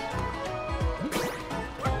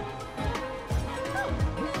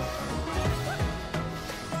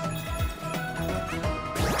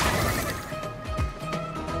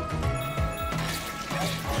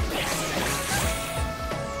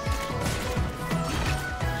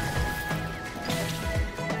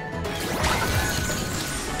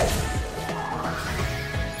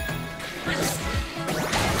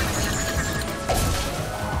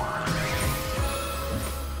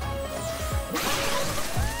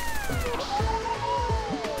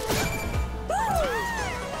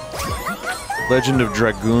 Legend of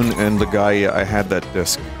Dragoon and Legaia, I had that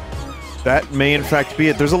disc. That may in fact be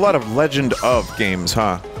it. There's a lot of Legend of games,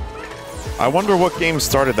 huh? I wonder what game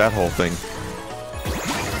started that whole thing.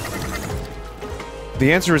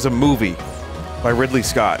 The answer is a movie by Ridley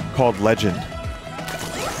Scott called Legend.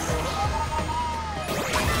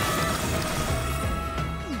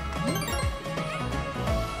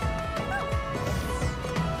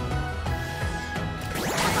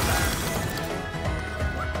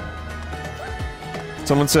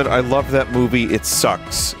 Someone said, I love that movie, it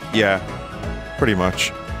sucks. Yeah, pretty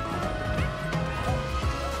much.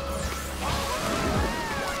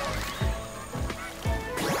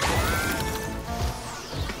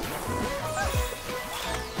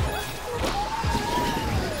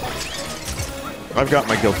 I've got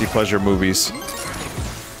my guilty pleasure movies. You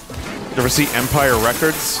ever see Empire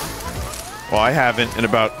Records? Well, I haven't in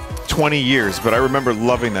about 20 years, but I remember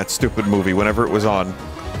loving that stupid movie whenever it was on.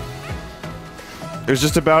 It was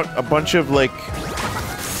just about a bunch of, like,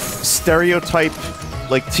 stereotype,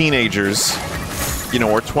 like, teenagers, you know,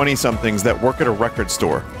 or 20-somethings that work at a record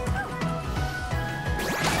store.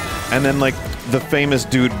 And then, like, the famous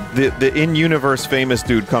dude, the in-universe famous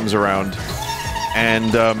dude comes around,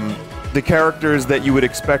 and, the characters that you would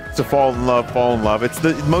expect to fall in love. It's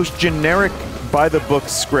the most generic, by-the-book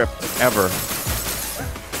script ever.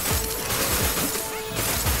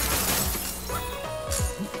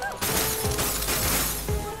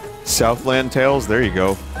 Southland Tales, there you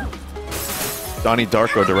go. Donnie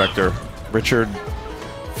Darko director. Richard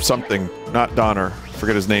something, not Donner,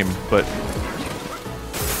 forget his name, but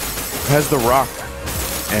has The Rock.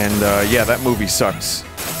 And yeah, that movie sucks.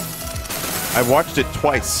 I watched it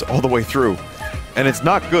twice, all the way through, and it's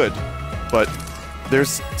not good, but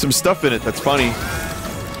there's some stuff in it that's funny.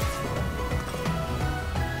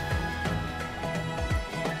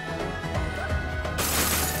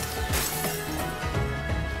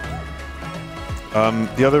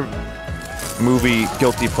 The other movie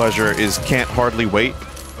guilty pleasure is Can't Hardly Wait,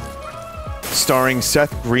 starring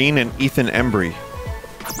Seth Green and Ethan Embry,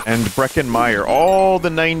 and Breckin Meyer, all the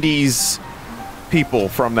 90s people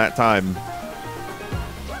from that time.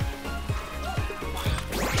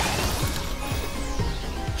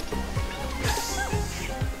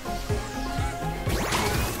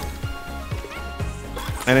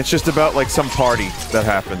 And it's just about, like, some party that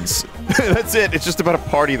happens. That's it, it's just about a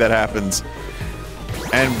party that happens.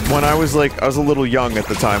 And when I was, like, I was a little young at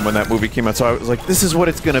the time when that movie came out, so I was like, this is what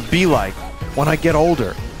it's gonna be like when I get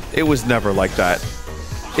older. It was never like that.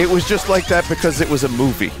 It was just like that because it was a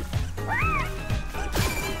movie.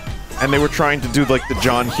 And they were trying to do, like, the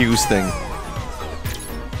John Hughes thing.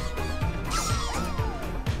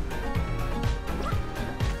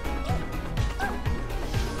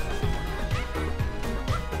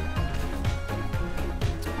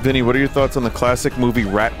 Vinny, what are your thoughts on the classic movie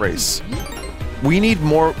Rat Race? We need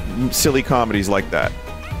more silly comedies like that.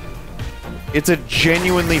 It's a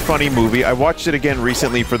genuinely funny movie. I watched it again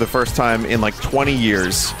recently for the first time in like 20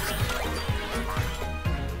 years.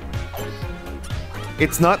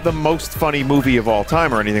 It's not the most funny movie of all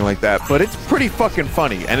time or anything like that, but it's pretty fucking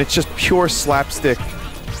funny, and it's just pure slapstick,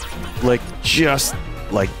 like, just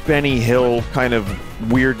like Benny Hill kind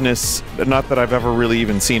of weirdness. Not that I've ever really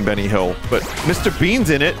even seen Benny Hill, but Mr. Bean's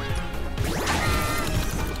in it.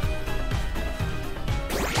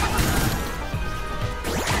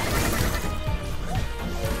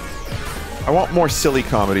 I want more silly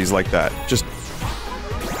comedies like that. Just,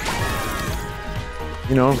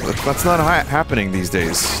 you know, that's not happening these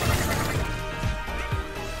days.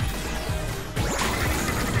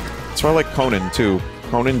 That's why I like Conan, too.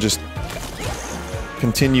 Conan just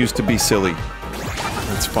continues to be silly.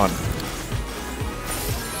 It's fun.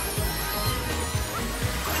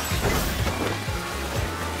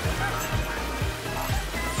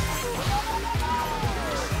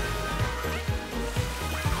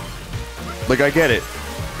 Like, I get it.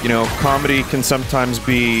 You know, comedy can sometimes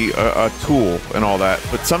be a tool and all that,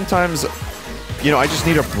 but sometimes, you know, I just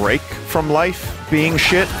need a break from life being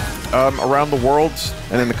shit around the world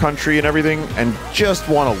and in the country and everything, and just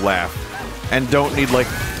want to laugh. And don't need, like,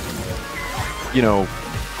 you know,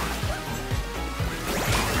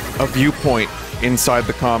 a viewpoint inside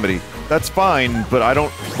the comedy. That's fine, but I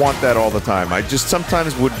don't want that all the time. I just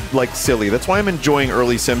sometimes would like silly. That's why I'm enjoying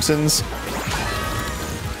early Simpsons.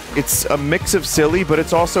 It's a mix of silly, but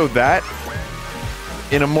it's also that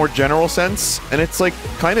in a more general sense, and it's like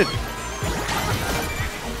kind of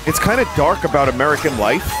dark about American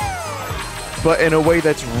life, but in a way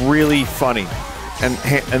that's really funny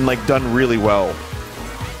and like done really well.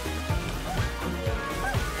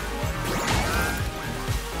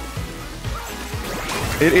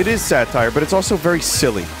 It is satire, but it's also very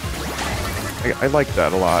silly. I like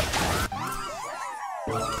that a lot.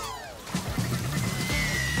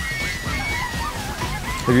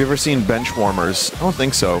 Have you ever seen Benchwarmers? I don't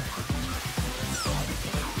think so.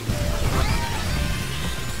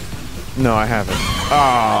 No, I haven't.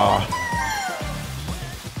 Ah.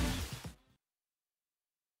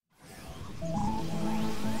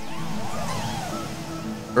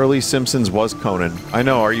 Early Simpsons was Conan. I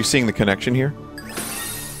know, are you seeing the connection here?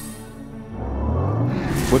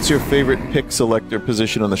 What's your favorite pick selector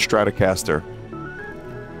position on the Stratocaster?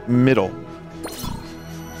 Middle.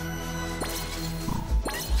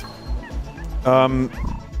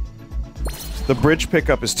 The bridge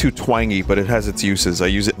pickup is too twangy, but it has its uses. I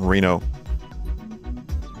use it in Reno.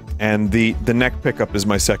 And the neck pickup is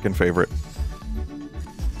my second favorite.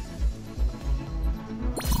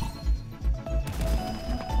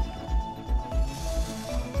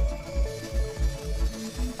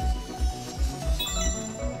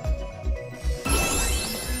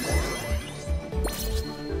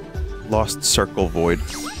 Lost Circle Void.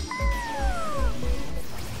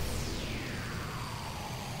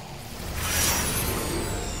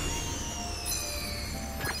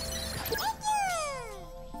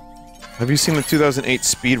 Have you seen the 2008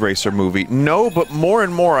 Speed Racer movie? No, but more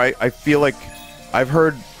and more I feel like I've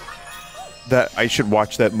heard that I should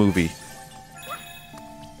watch that movie.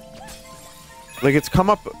 Like, it's come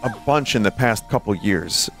up a bunch in the past couple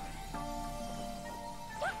years.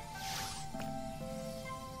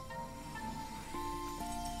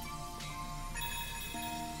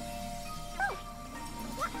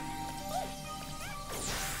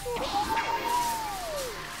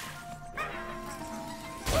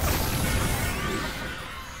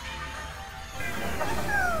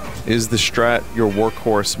 Is the Strat your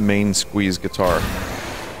workhorse main squeeze guitar?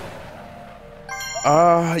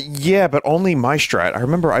 Yeah, but only my Strat. I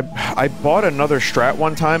remember I bought another Strat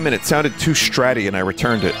one time and it sounded too Stratty and I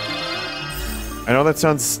returned it. I know that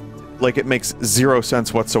sounds like it makes zero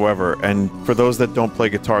sense whatsoever, and for those that don't play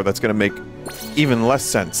guitar, that's gonna make even less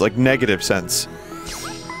sense, like negative sense.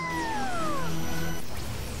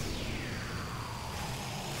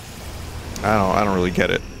 I don't really get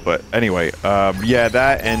it. But anyway, yeah,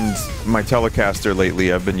 that and my Telecaster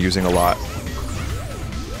lately I've been using a lot.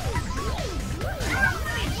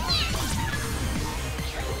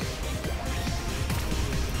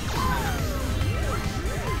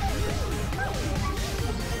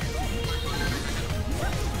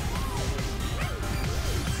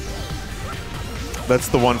 That's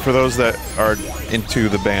the one, for those that are into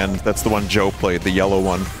the band, that's the one Joe played, the yellow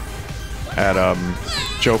one.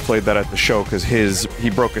 Joe played that at the show because he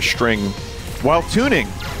broke a string while tuning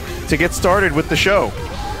to get started with the show.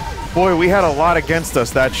 Boy, we had a lot against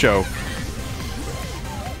us that show.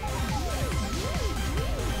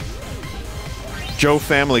 Joe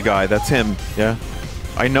Family Guy, that's him, yeah.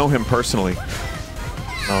 I know him personally.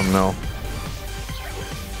 Oh no.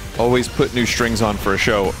 Always put new strings on for a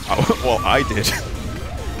show. Well, I did.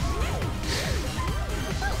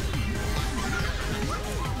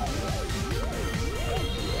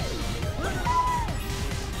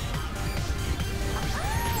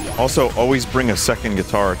 Also, always bring a second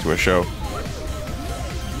guitar to a show.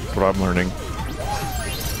 That's what I'm learning.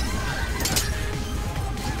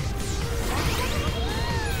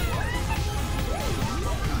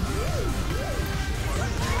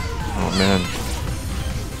 Oh, man.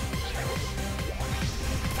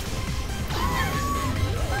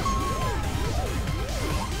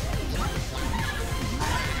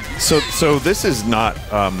 So this is not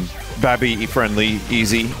Babby friendly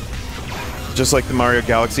easy. Just like the Mario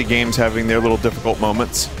Galaxy games having their little difficult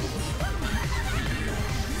moments.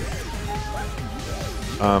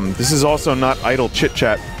 This is also not idle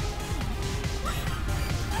chit-chat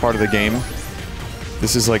part of the game.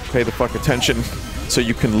 This is like pay the fuck attention so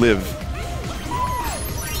you can live.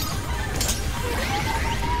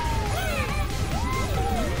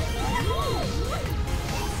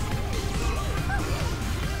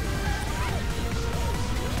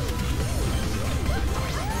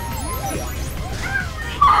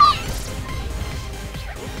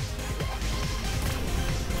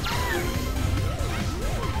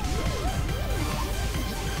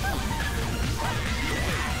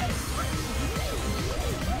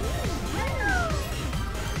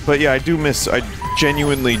 But yeah, I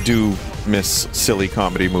genuinely do miss silly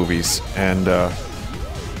comedy movies, and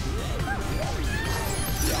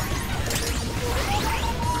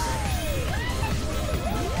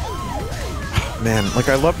man, like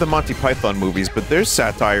I love the Monty Python movies, but there's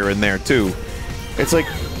satire in there too. It's like,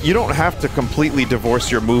 you don't have to completely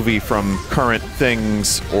divorce your movie from current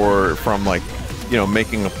things or from, like, you know,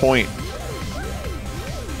 making a point.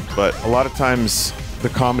 But a lot of times the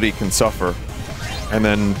comedy can suffer. And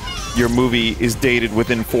then your movie is dated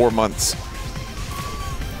within 4 months.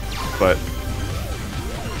 But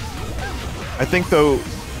I think, though,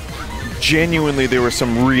 genuinely there were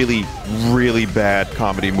some really, really bad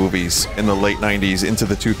comedy movies in the late 90s into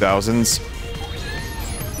the 2000s.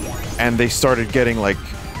 And they started getting, like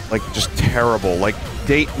just terrible, like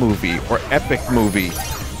Date Movie or Epic Movie.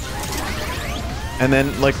 And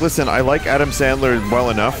then, like, listen, I like Adam Sandler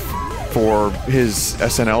well enough for his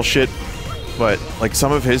SNL shit, but, like,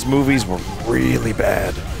 some of his movies were really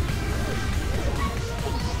bad.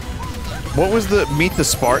 What was the Meet the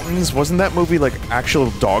Spartans? Wasn't that movie, like,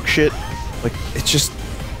 actual dog shit? Like, it's just...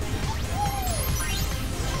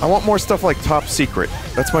 I want more stuff like Top Secret.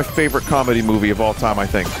 That's my favorite comedy movie of all time, I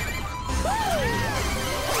think.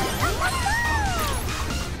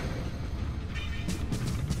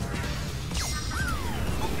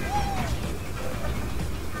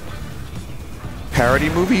 Parody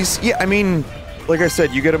movies? Yeah, I mean, like I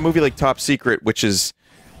said, you get a movie like Top Secret, which is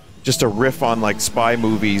just a riff on, like, spy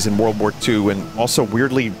movies in World War II, and also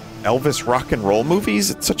weirdly Elvis rock and roll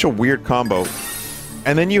movies. It's such a weird combo.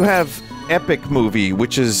 And then you have Epic Movie,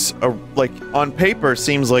 which is, like, on paper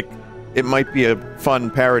seems like it might be a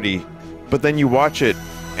fun parody, but then you watch it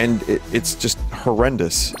and it's just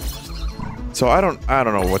horrendous. So I don't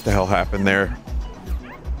know what the hell happened there.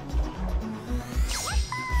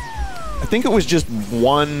 I think it was just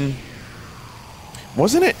one...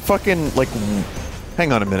 Wasn't it fucking, like...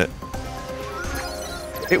 Hang on a minute.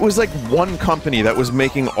 It was like one company that was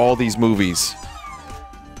making all these movies.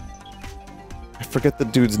 I forget the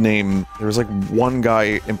dude's name. There was like one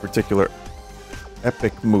guy in particular.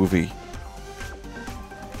 Epic Movie.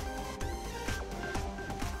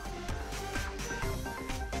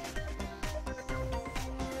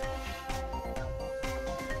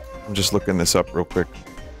 I'm just looking this up real quick.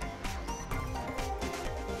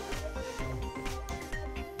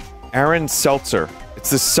 Aaron Seltzer.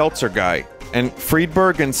 It's this Seltzer guy. And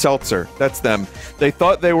Friedberg and Seltzer. That's them. They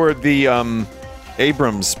thought they were the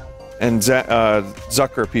Abrams and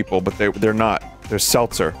Zucker people, but they're not. They're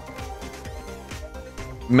Seltzer.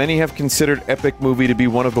 Many have considered Epic Movie to be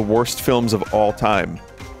one of the worst films of all time.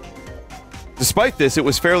 Despite this, it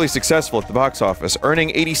was fairly successful at the box office,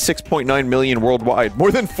 earning $86.9 million worldwide,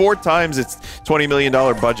 more than 4 times its $20 million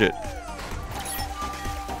budget.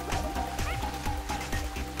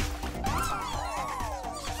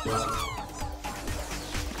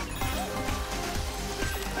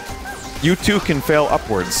 You too can fail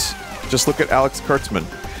upwards. Just look at Alex Kurtzman.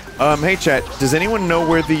 Hey chat, does anyone know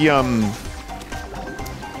where the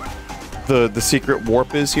secret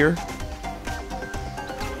warp is here?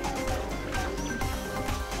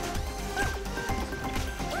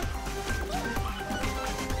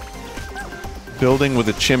 Building with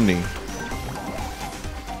a chimney.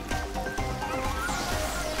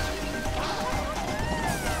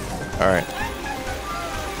 Alright.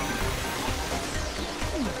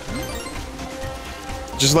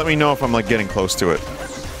 Just let me know if I'm, like, getting close to it.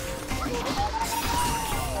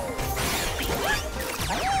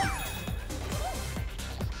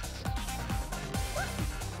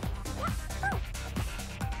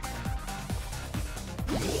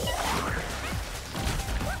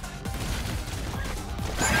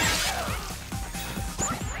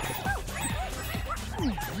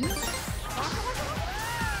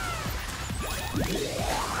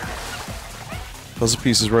 Puzzle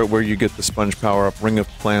piece is right where you get the sponge power-up. Ring of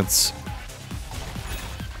plants.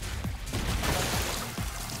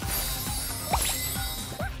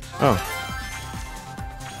 Oh.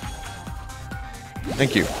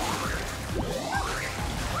 Thank you.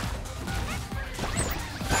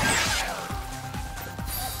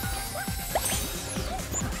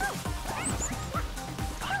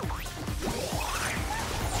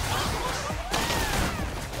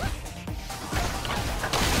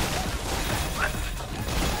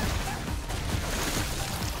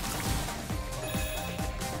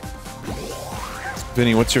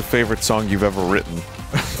 Vinny, what's your favorite song you've ever written?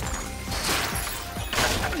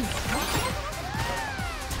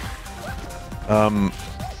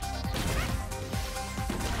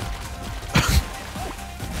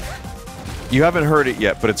 You haven't heard it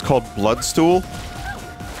yet, but it's called Bloodstool.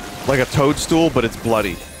 Like a toadstool, but it's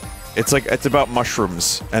bloody. It's like, it's about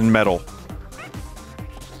mushrooms and metal.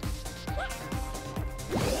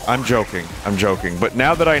 I'm joking. I'm joking. But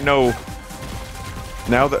now that I know...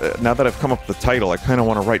 Now that I've come up with the title, I kind of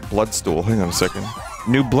want to write Bloodstool. Hang on a second.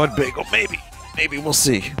 New Blood Bagel, maybe. Maybe, we'll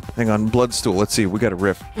see. Hang on, Bloodstool. Let's see, we got a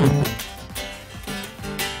riff.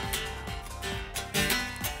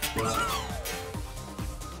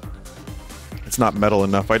 It's not metal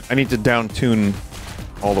enough. I need to down tune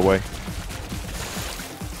all the way.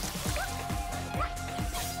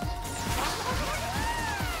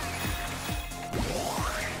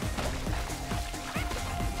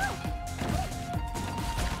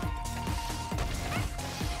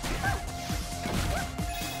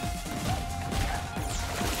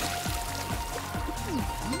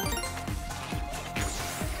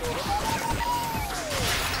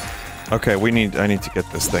 Okay, I need to get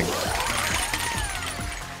this thing.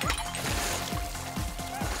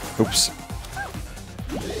 Oops.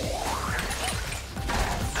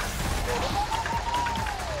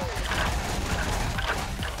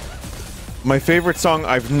 My favorite song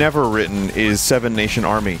I've never written is Seven Nation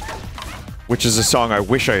Army, which is a song I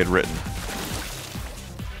wish I had written.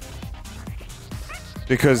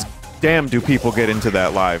 Because damn do people get into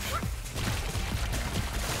that live.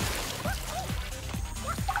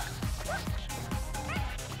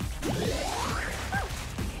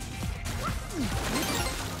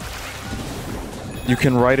 You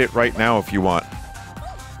can write it right now if you want.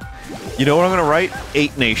 You know what I'm gonna write?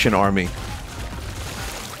 8 Nation Army.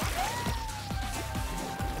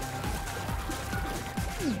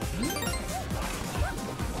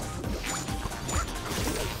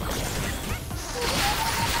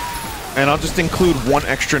 And I'll just include one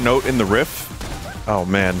extra note in the riff. Oh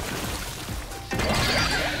man.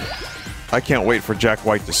 I can't wait for Jack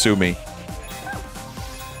White to sue me.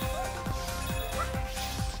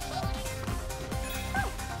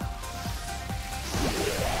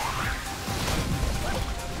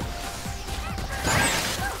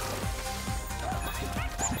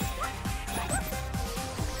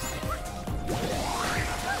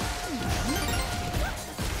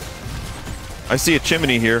 I see a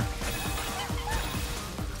chimney here.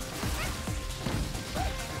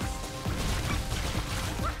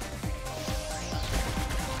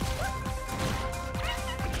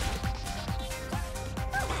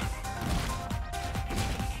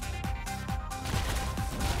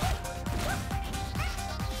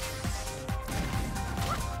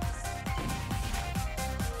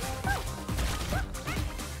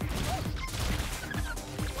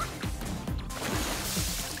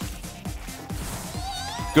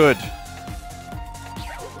 Good.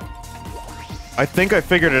 I think I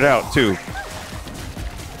figured it out, too.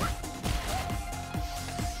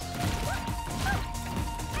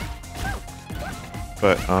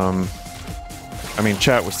 But, I mean,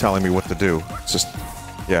 chat was telling me what to do. It's just...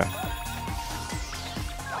 yeah.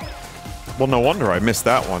 Well, no wonder I missed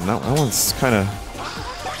that one. That one's kinda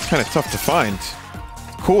tough to find.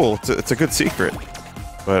 Cool, it's a good secret.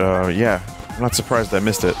 But, yeah. I'm not surprised I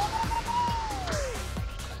missed it.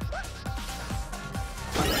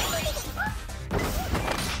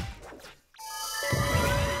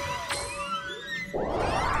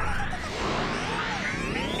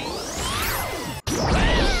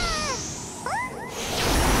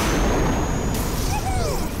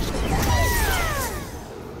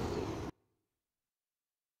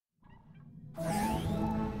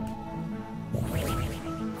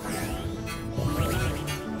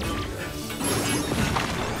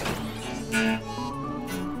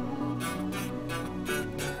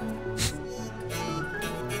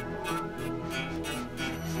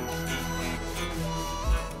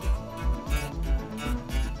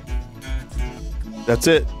 That's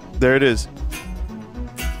it. There it is.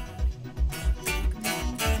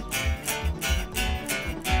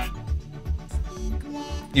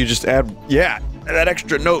 You just add, yeah, that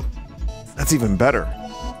extra note. That's even better.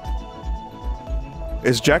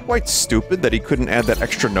 Is Jack White stupid that he couldn't add that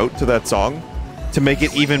extra note to that song to make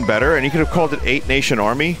it even better? And he could have called it 8 Nation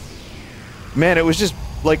Army? Man, it was just,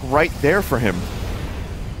 like, right there for him.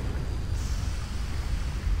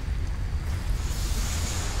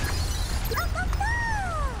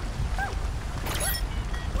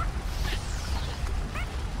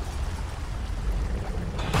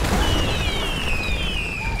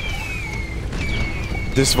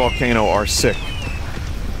 This volcano are sick.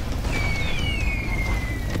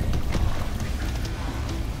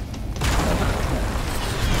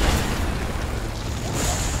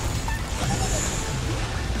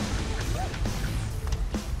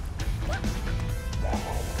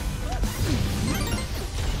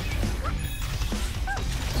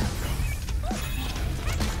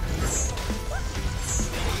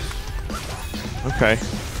 Okay.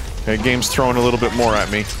 Okay, game's throwing a little bit more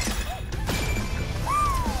at me.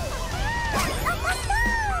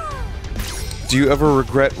 Do you ever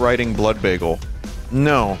regret writing Blood Bagel?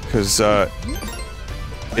 No, because,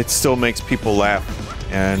 it still makes people laugh,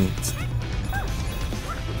 and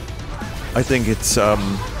I think it's a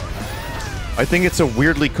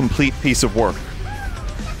weirdly complete piece of work.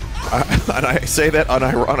 And I say that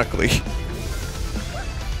unironically.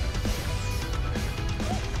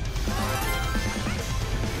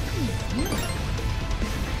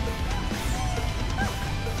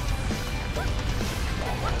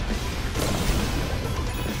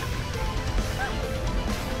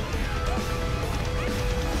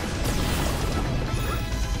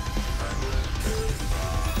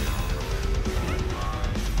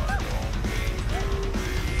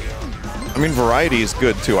 I mean, variety is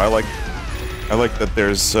good too. I like that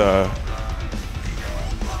there's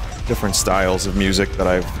different styles of music that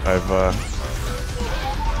I've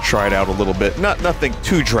tried out a little bit. Nothing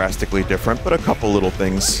too drastically different, but a couple little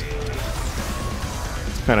things.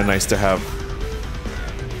 It's kind of nice to have,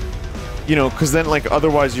 you know, because then like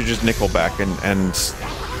otherwise you're just Nickelback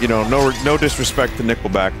and you know, no disrespect to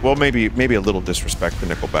Nickelback. Well, maybe a little disrespect to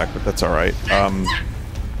Nickelback, but that's all right.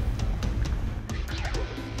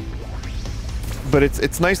 But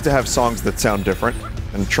it's nice to have songs that sound different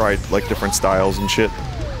and try like different styles and shit.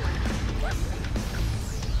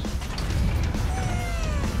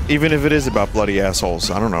 Even if it is about bloody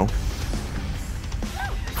assholes, I don't know.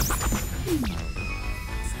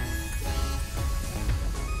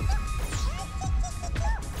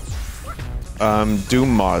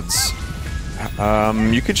 Doom mods.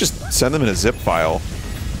 You could just send them in a zip file.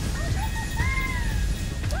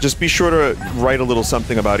 Just be sure to write a little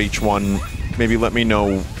something about each one. Maybe let me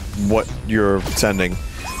know what you're sending.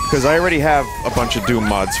 Because I already have a bunch of Doom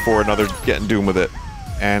mods for another Getting Doom with it.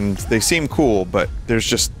 And they seem cool, but there's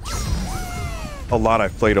just a lot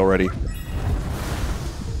I've played already.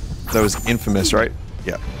 That was Infamous, right?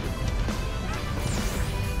 Yeah.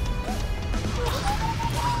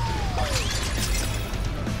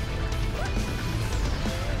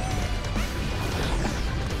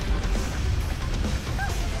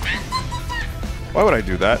 Why would I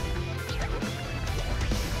do that?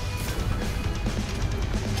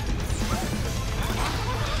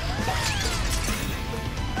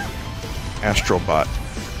 Astro Bot.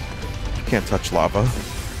 You can't touch lava.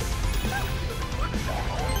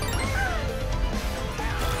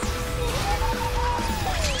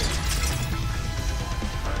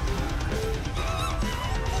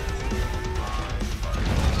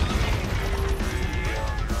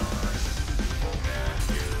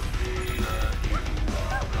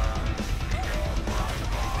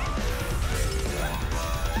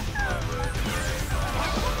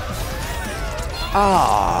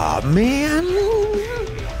 Ah, man.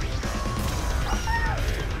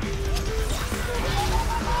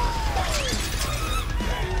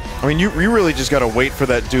 I mean, you really just gotta wait for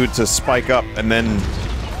that dude to spike up and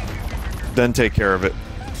then take care of it.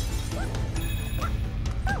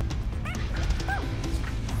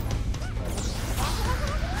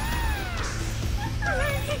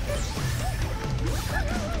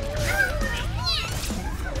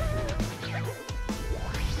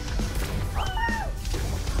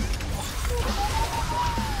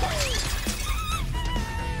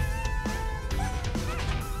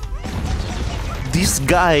 This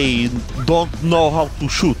guy don't know how to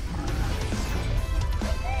shoot.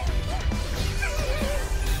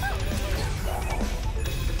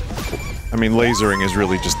 I mean, lasering is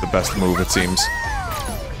really just the best move, it seems.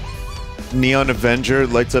 Neon Avenger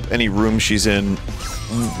lights up any room she's in.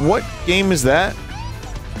 What game is that?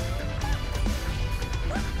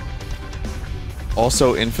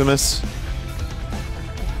 Also Infamous?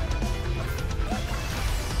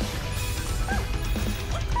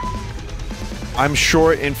 I'm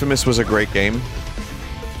sure Infamous was a great game.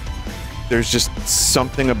 There's just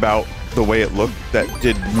something about the way it looked that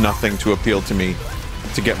did nothing to appeal to me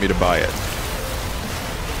to get me to buy it.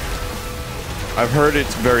 I've heard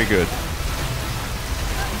it's very good.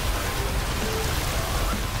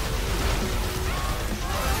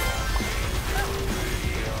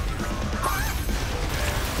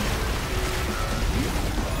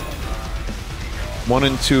 One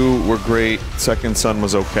and two were great. Second Son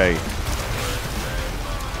was okay.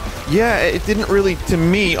 Yeah, it didn't really, to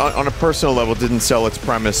me, on a personal level, didn't sell its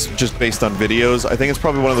premise just based on videos. I think it's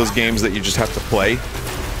probably one of those games that you just have to play.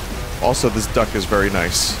 Also, this duck is very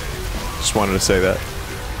nice. Just wanted to say that.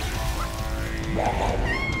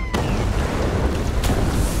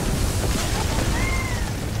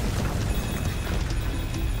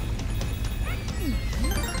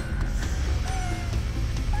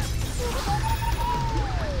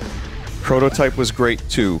 Prototype was great,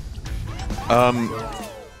 too.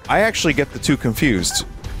 I actually get the two confused.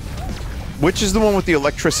 Which is the one with the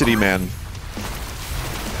electricity man?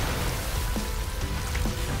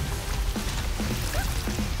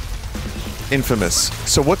 Infamous.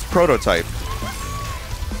 So what's Prototype?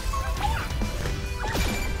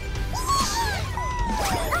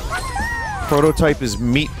 Prototype is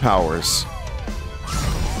Meat Powers.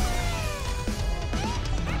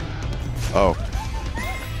 Oh.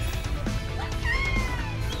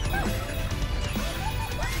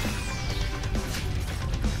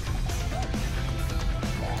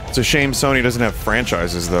 It's a shame Sony doesn't have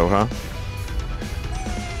franchises, though, huh?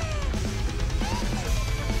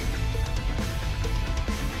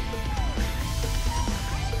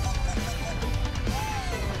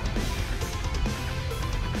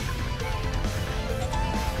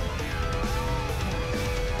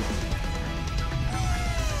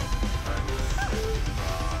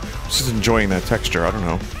 Just enjoying that texture, I don't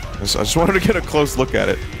know. I just wanted to get a close look at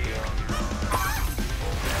it.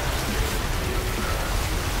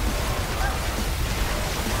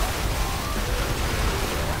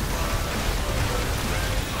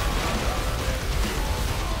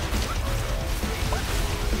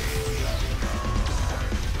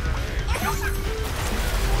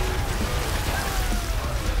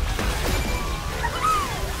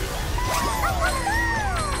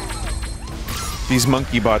 These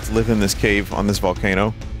monkey bots live in this cave on this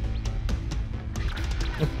volcano.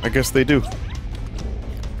 I guess they do.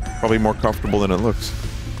 Probably more comfortable than it looks.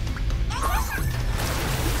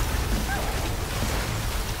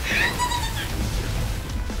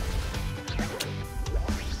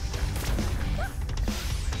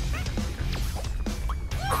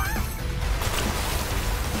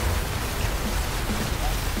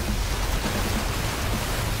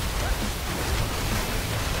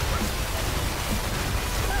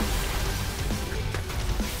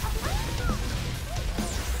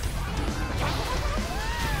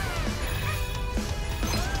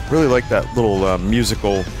 Really like that little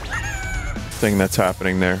musical thing that's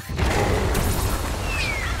happening there.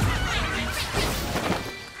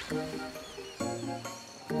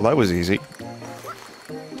 Well, that was easy.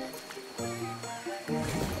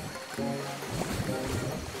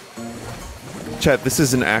 Chat, this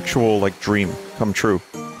is an actual, like, dream come true.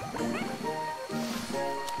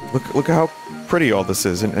 Look at how pretty all this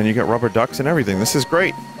is, and you got rubber ducks and everything. This is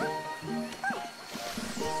great.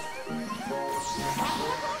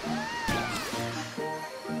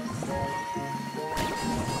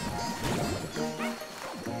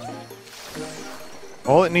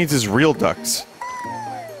 All it needs is real ducks.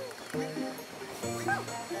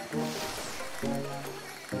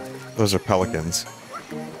 Those are pelicans.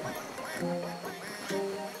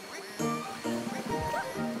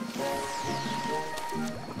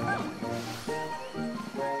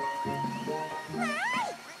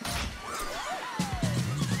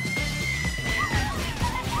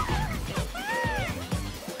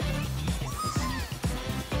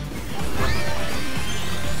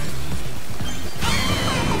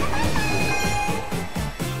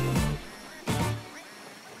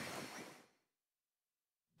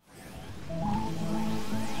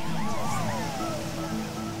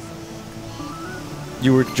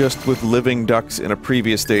 You were just with living ducks in a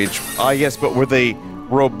previous stage. Ah, yes, but were they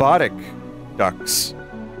robotic ducks?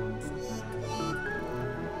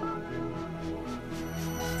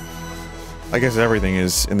 I guess everything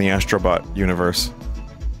is in the Astro Bot universe.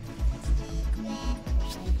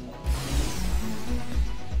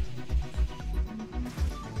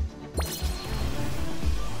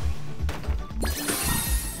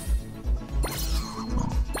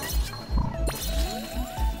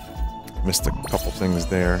 Missed a couple things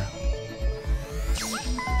there.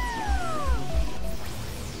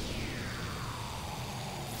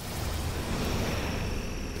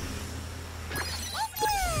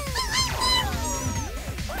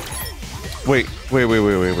 Wait.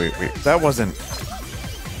 That wasn't...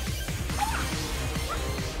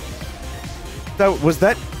 Was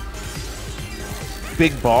that...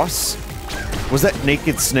 Big Boss? Was that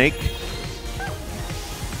Naked Snake?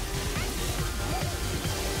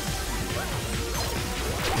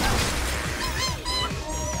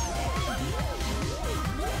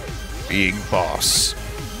 Big Boss.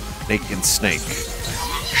 Naked Snake.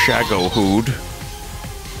 Shago Hood.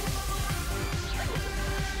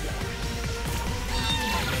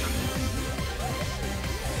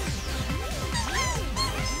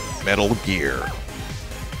 Metal Gear.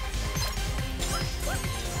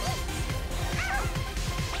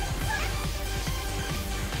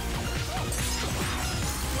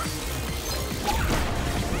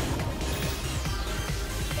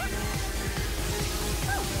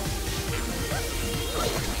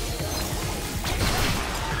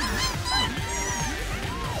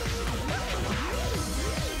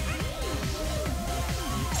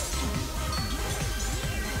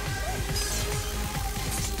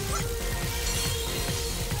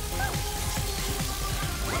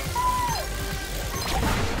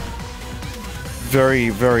 Very,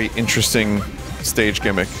 very interesting stage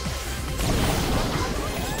gimmick.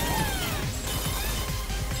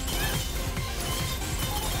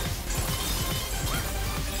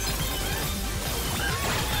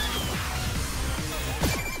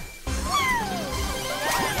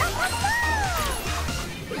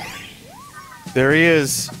 There he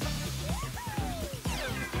is.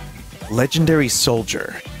 Legendary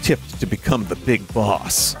soldier, tipped to become the big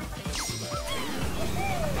boss.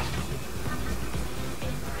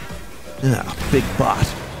 Ah, Big Bot.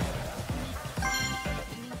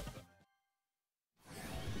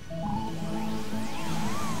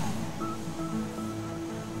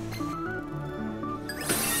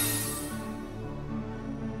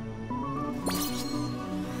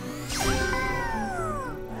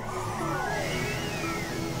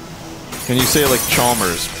 Can you say it like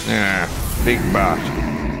Chalmers? Yeah, Big Bot.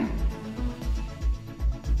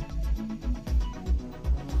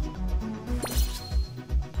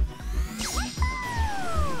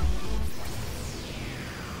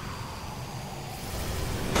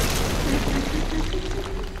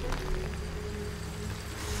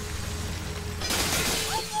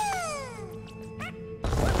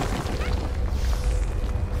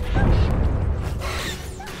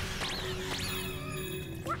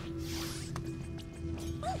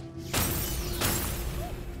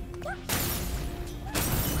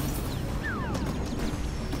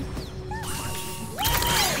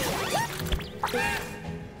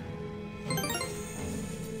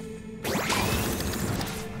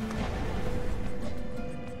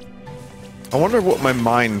 I wonder what my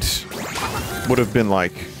mind would have been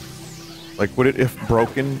like. Like, would it have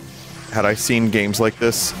broken had I seen games like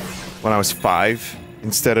this when I was 5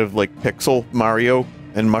 instead of, like, Pixel, Mario,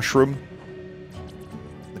 and Mushroom?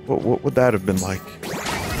 Like, what would that have been like?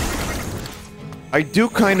 I do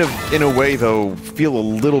kind of, in a way, though, feel a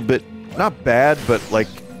little bit, not bad, but, like,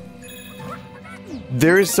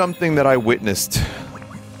 there is something that I witnessed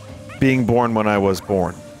being born when I was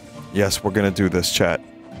born. Yes, we're gonna do this, chat.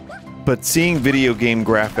 But seeing video game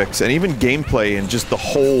graphics and even gameplay and just the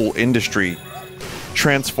whole industry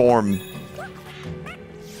transform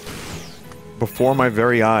before my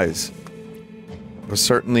very eyes was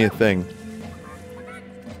certainly a thing.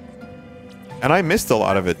 And I missed a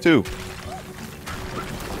lot of it too.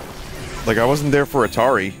 Like, I wasn't there for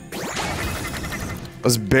Atari. I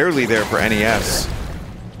was barely there for NES.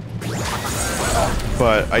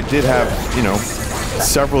 But I did have, you know,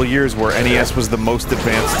 several years where NES was the most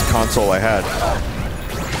advanced console I had.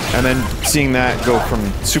 And then seeing that go from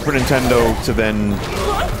Super Nintendo to then,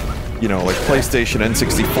 you know, like PlayStation,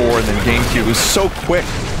 N64, and then GameCube was so quick.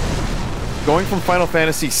 Going from Final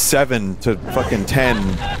Fantasy VII to fucking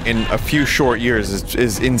 10 in a few short years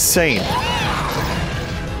is insane.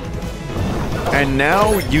 And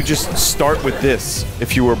now you just start with this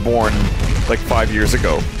if you were born like 5 years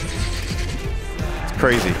ago. It's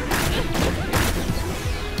crazy.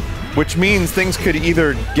 Which means things could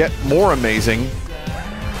either get more amazing,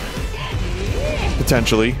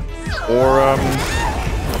 potentially, or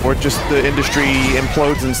just the industry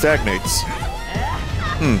implodes and stagnates.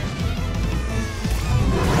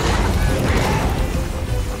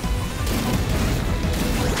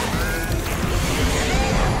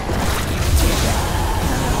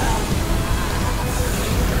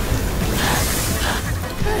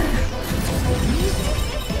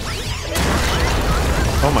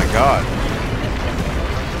 Oh my god.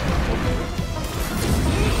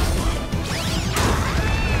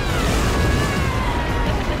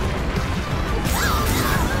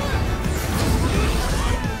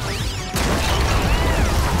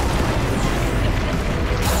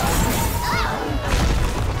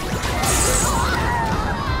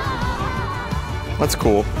 That's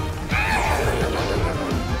cool.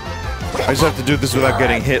 I just have to do this without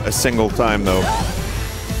getting hit a single time, though.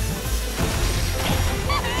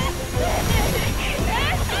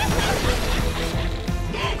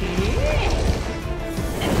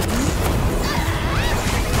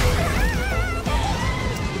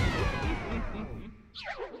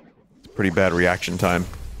 Pretty bad reaction time.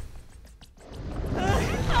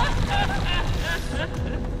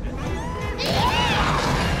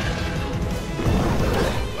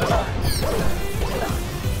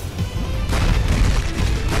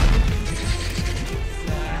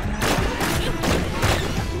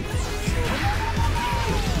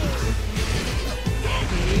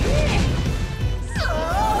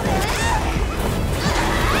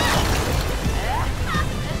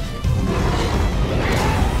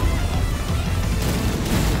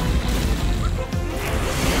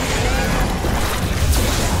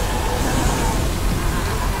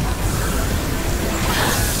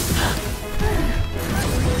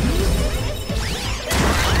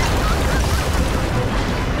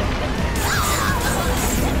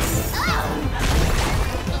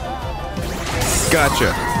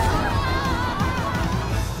 Gotcha.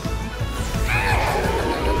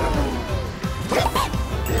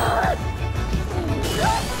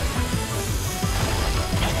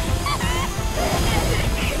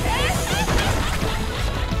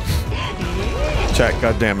 Chat,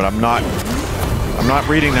 goddammit, I'm not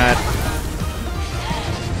reading that.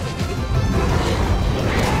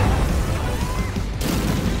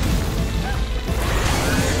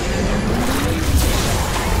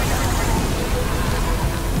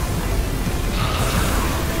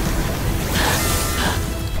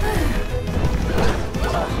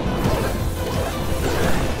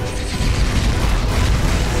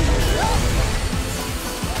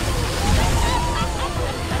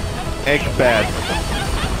 Egg bad.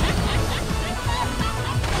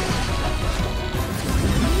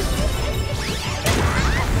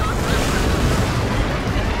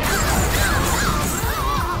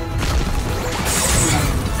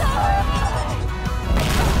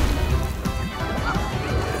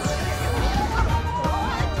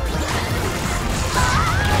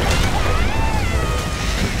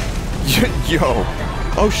 Yo.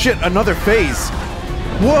 Oh shit, another phase.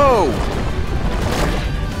 Whoa.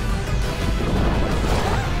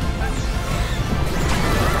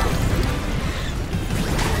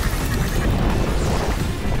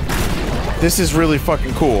 This is really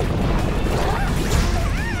fucking cool.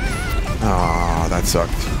 Ah, that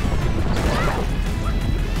sucked.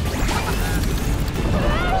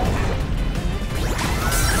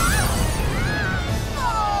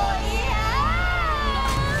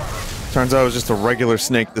 Turns out it was just a regular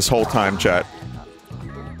snake this whole time, chat.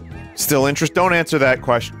 Still interest? Don't answer that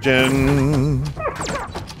question.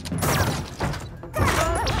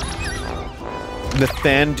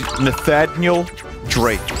 Nathaniel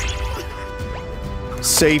Drake.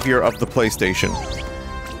 Savior of the PlayStation.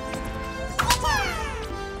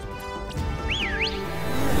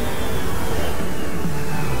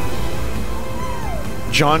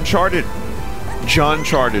 John Charted. John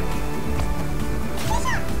Charted.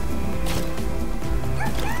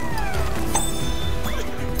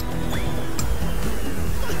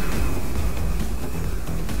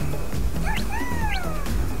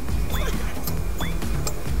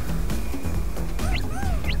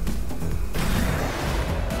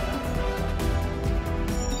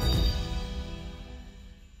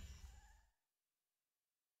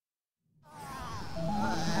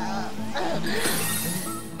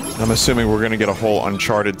 I'm assuming we're gonna get a whole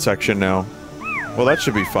Uncharted section now. Well, that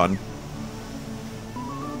should be fun.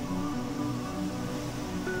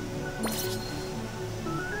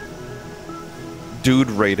 Dude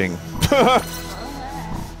rating.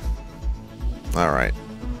 Alright.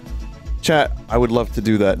 Chat, I would love to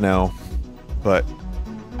do that now, but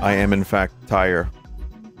I am in fact tired.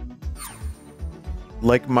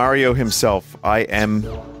 Like Mario himself, I am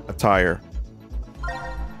a tire.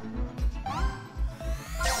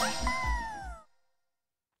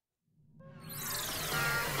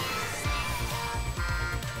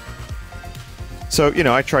 So, you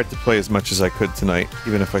know, I tried to play as much as I could tonight,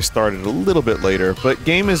 even if I started a little bit later, but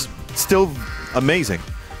game is still amazing.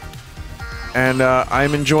 And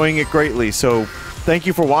I'm enjoying it greatly, so thank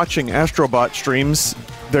you for watching Astro Bot streams.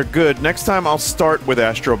 They're good. Next time I'll start with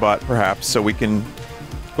Astro Bot, perhaps, so we can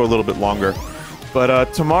go a little bit longer.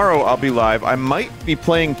 But tomorrow I'll be live. I might be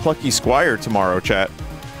playing Plucky Squire tomorrow, chat.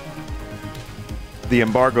 The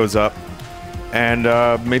embargo's up. And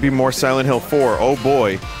maybe more Silent Hill 4. Oh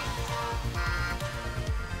boy.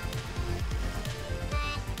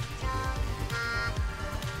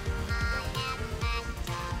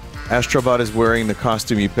 Astro Bot is wearing the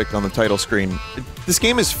costume you picked on the title screen. This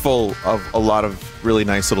game is full of a lot of really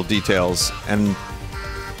nice little details, and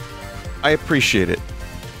I appreciate it.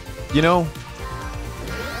 You know,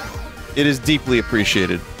 it is deeply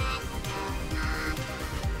appreciated.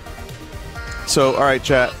 So, alright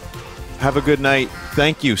chat, have a good night.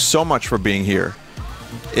 Thank you so much for being here.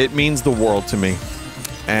 It means the world to me.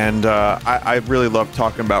 And I really love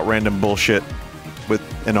talking about random bullshit with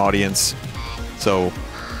an audience. So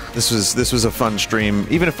this was a fun stream,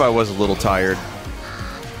 even if I was a little tired.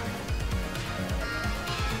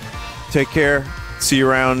 Take care, see you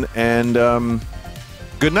around, and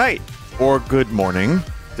good night or good morning,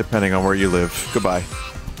 depending on where you live. Goodbye.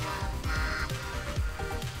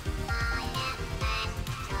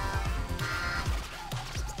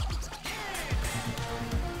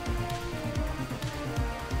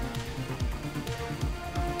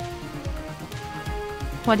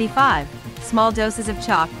 (25) Small doses of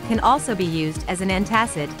chalk can also be used as an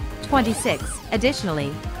antacid. (26)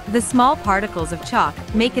 Additionally, the small particles of chalk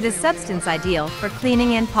make it a substance ideal for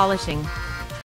cleaning and polishing.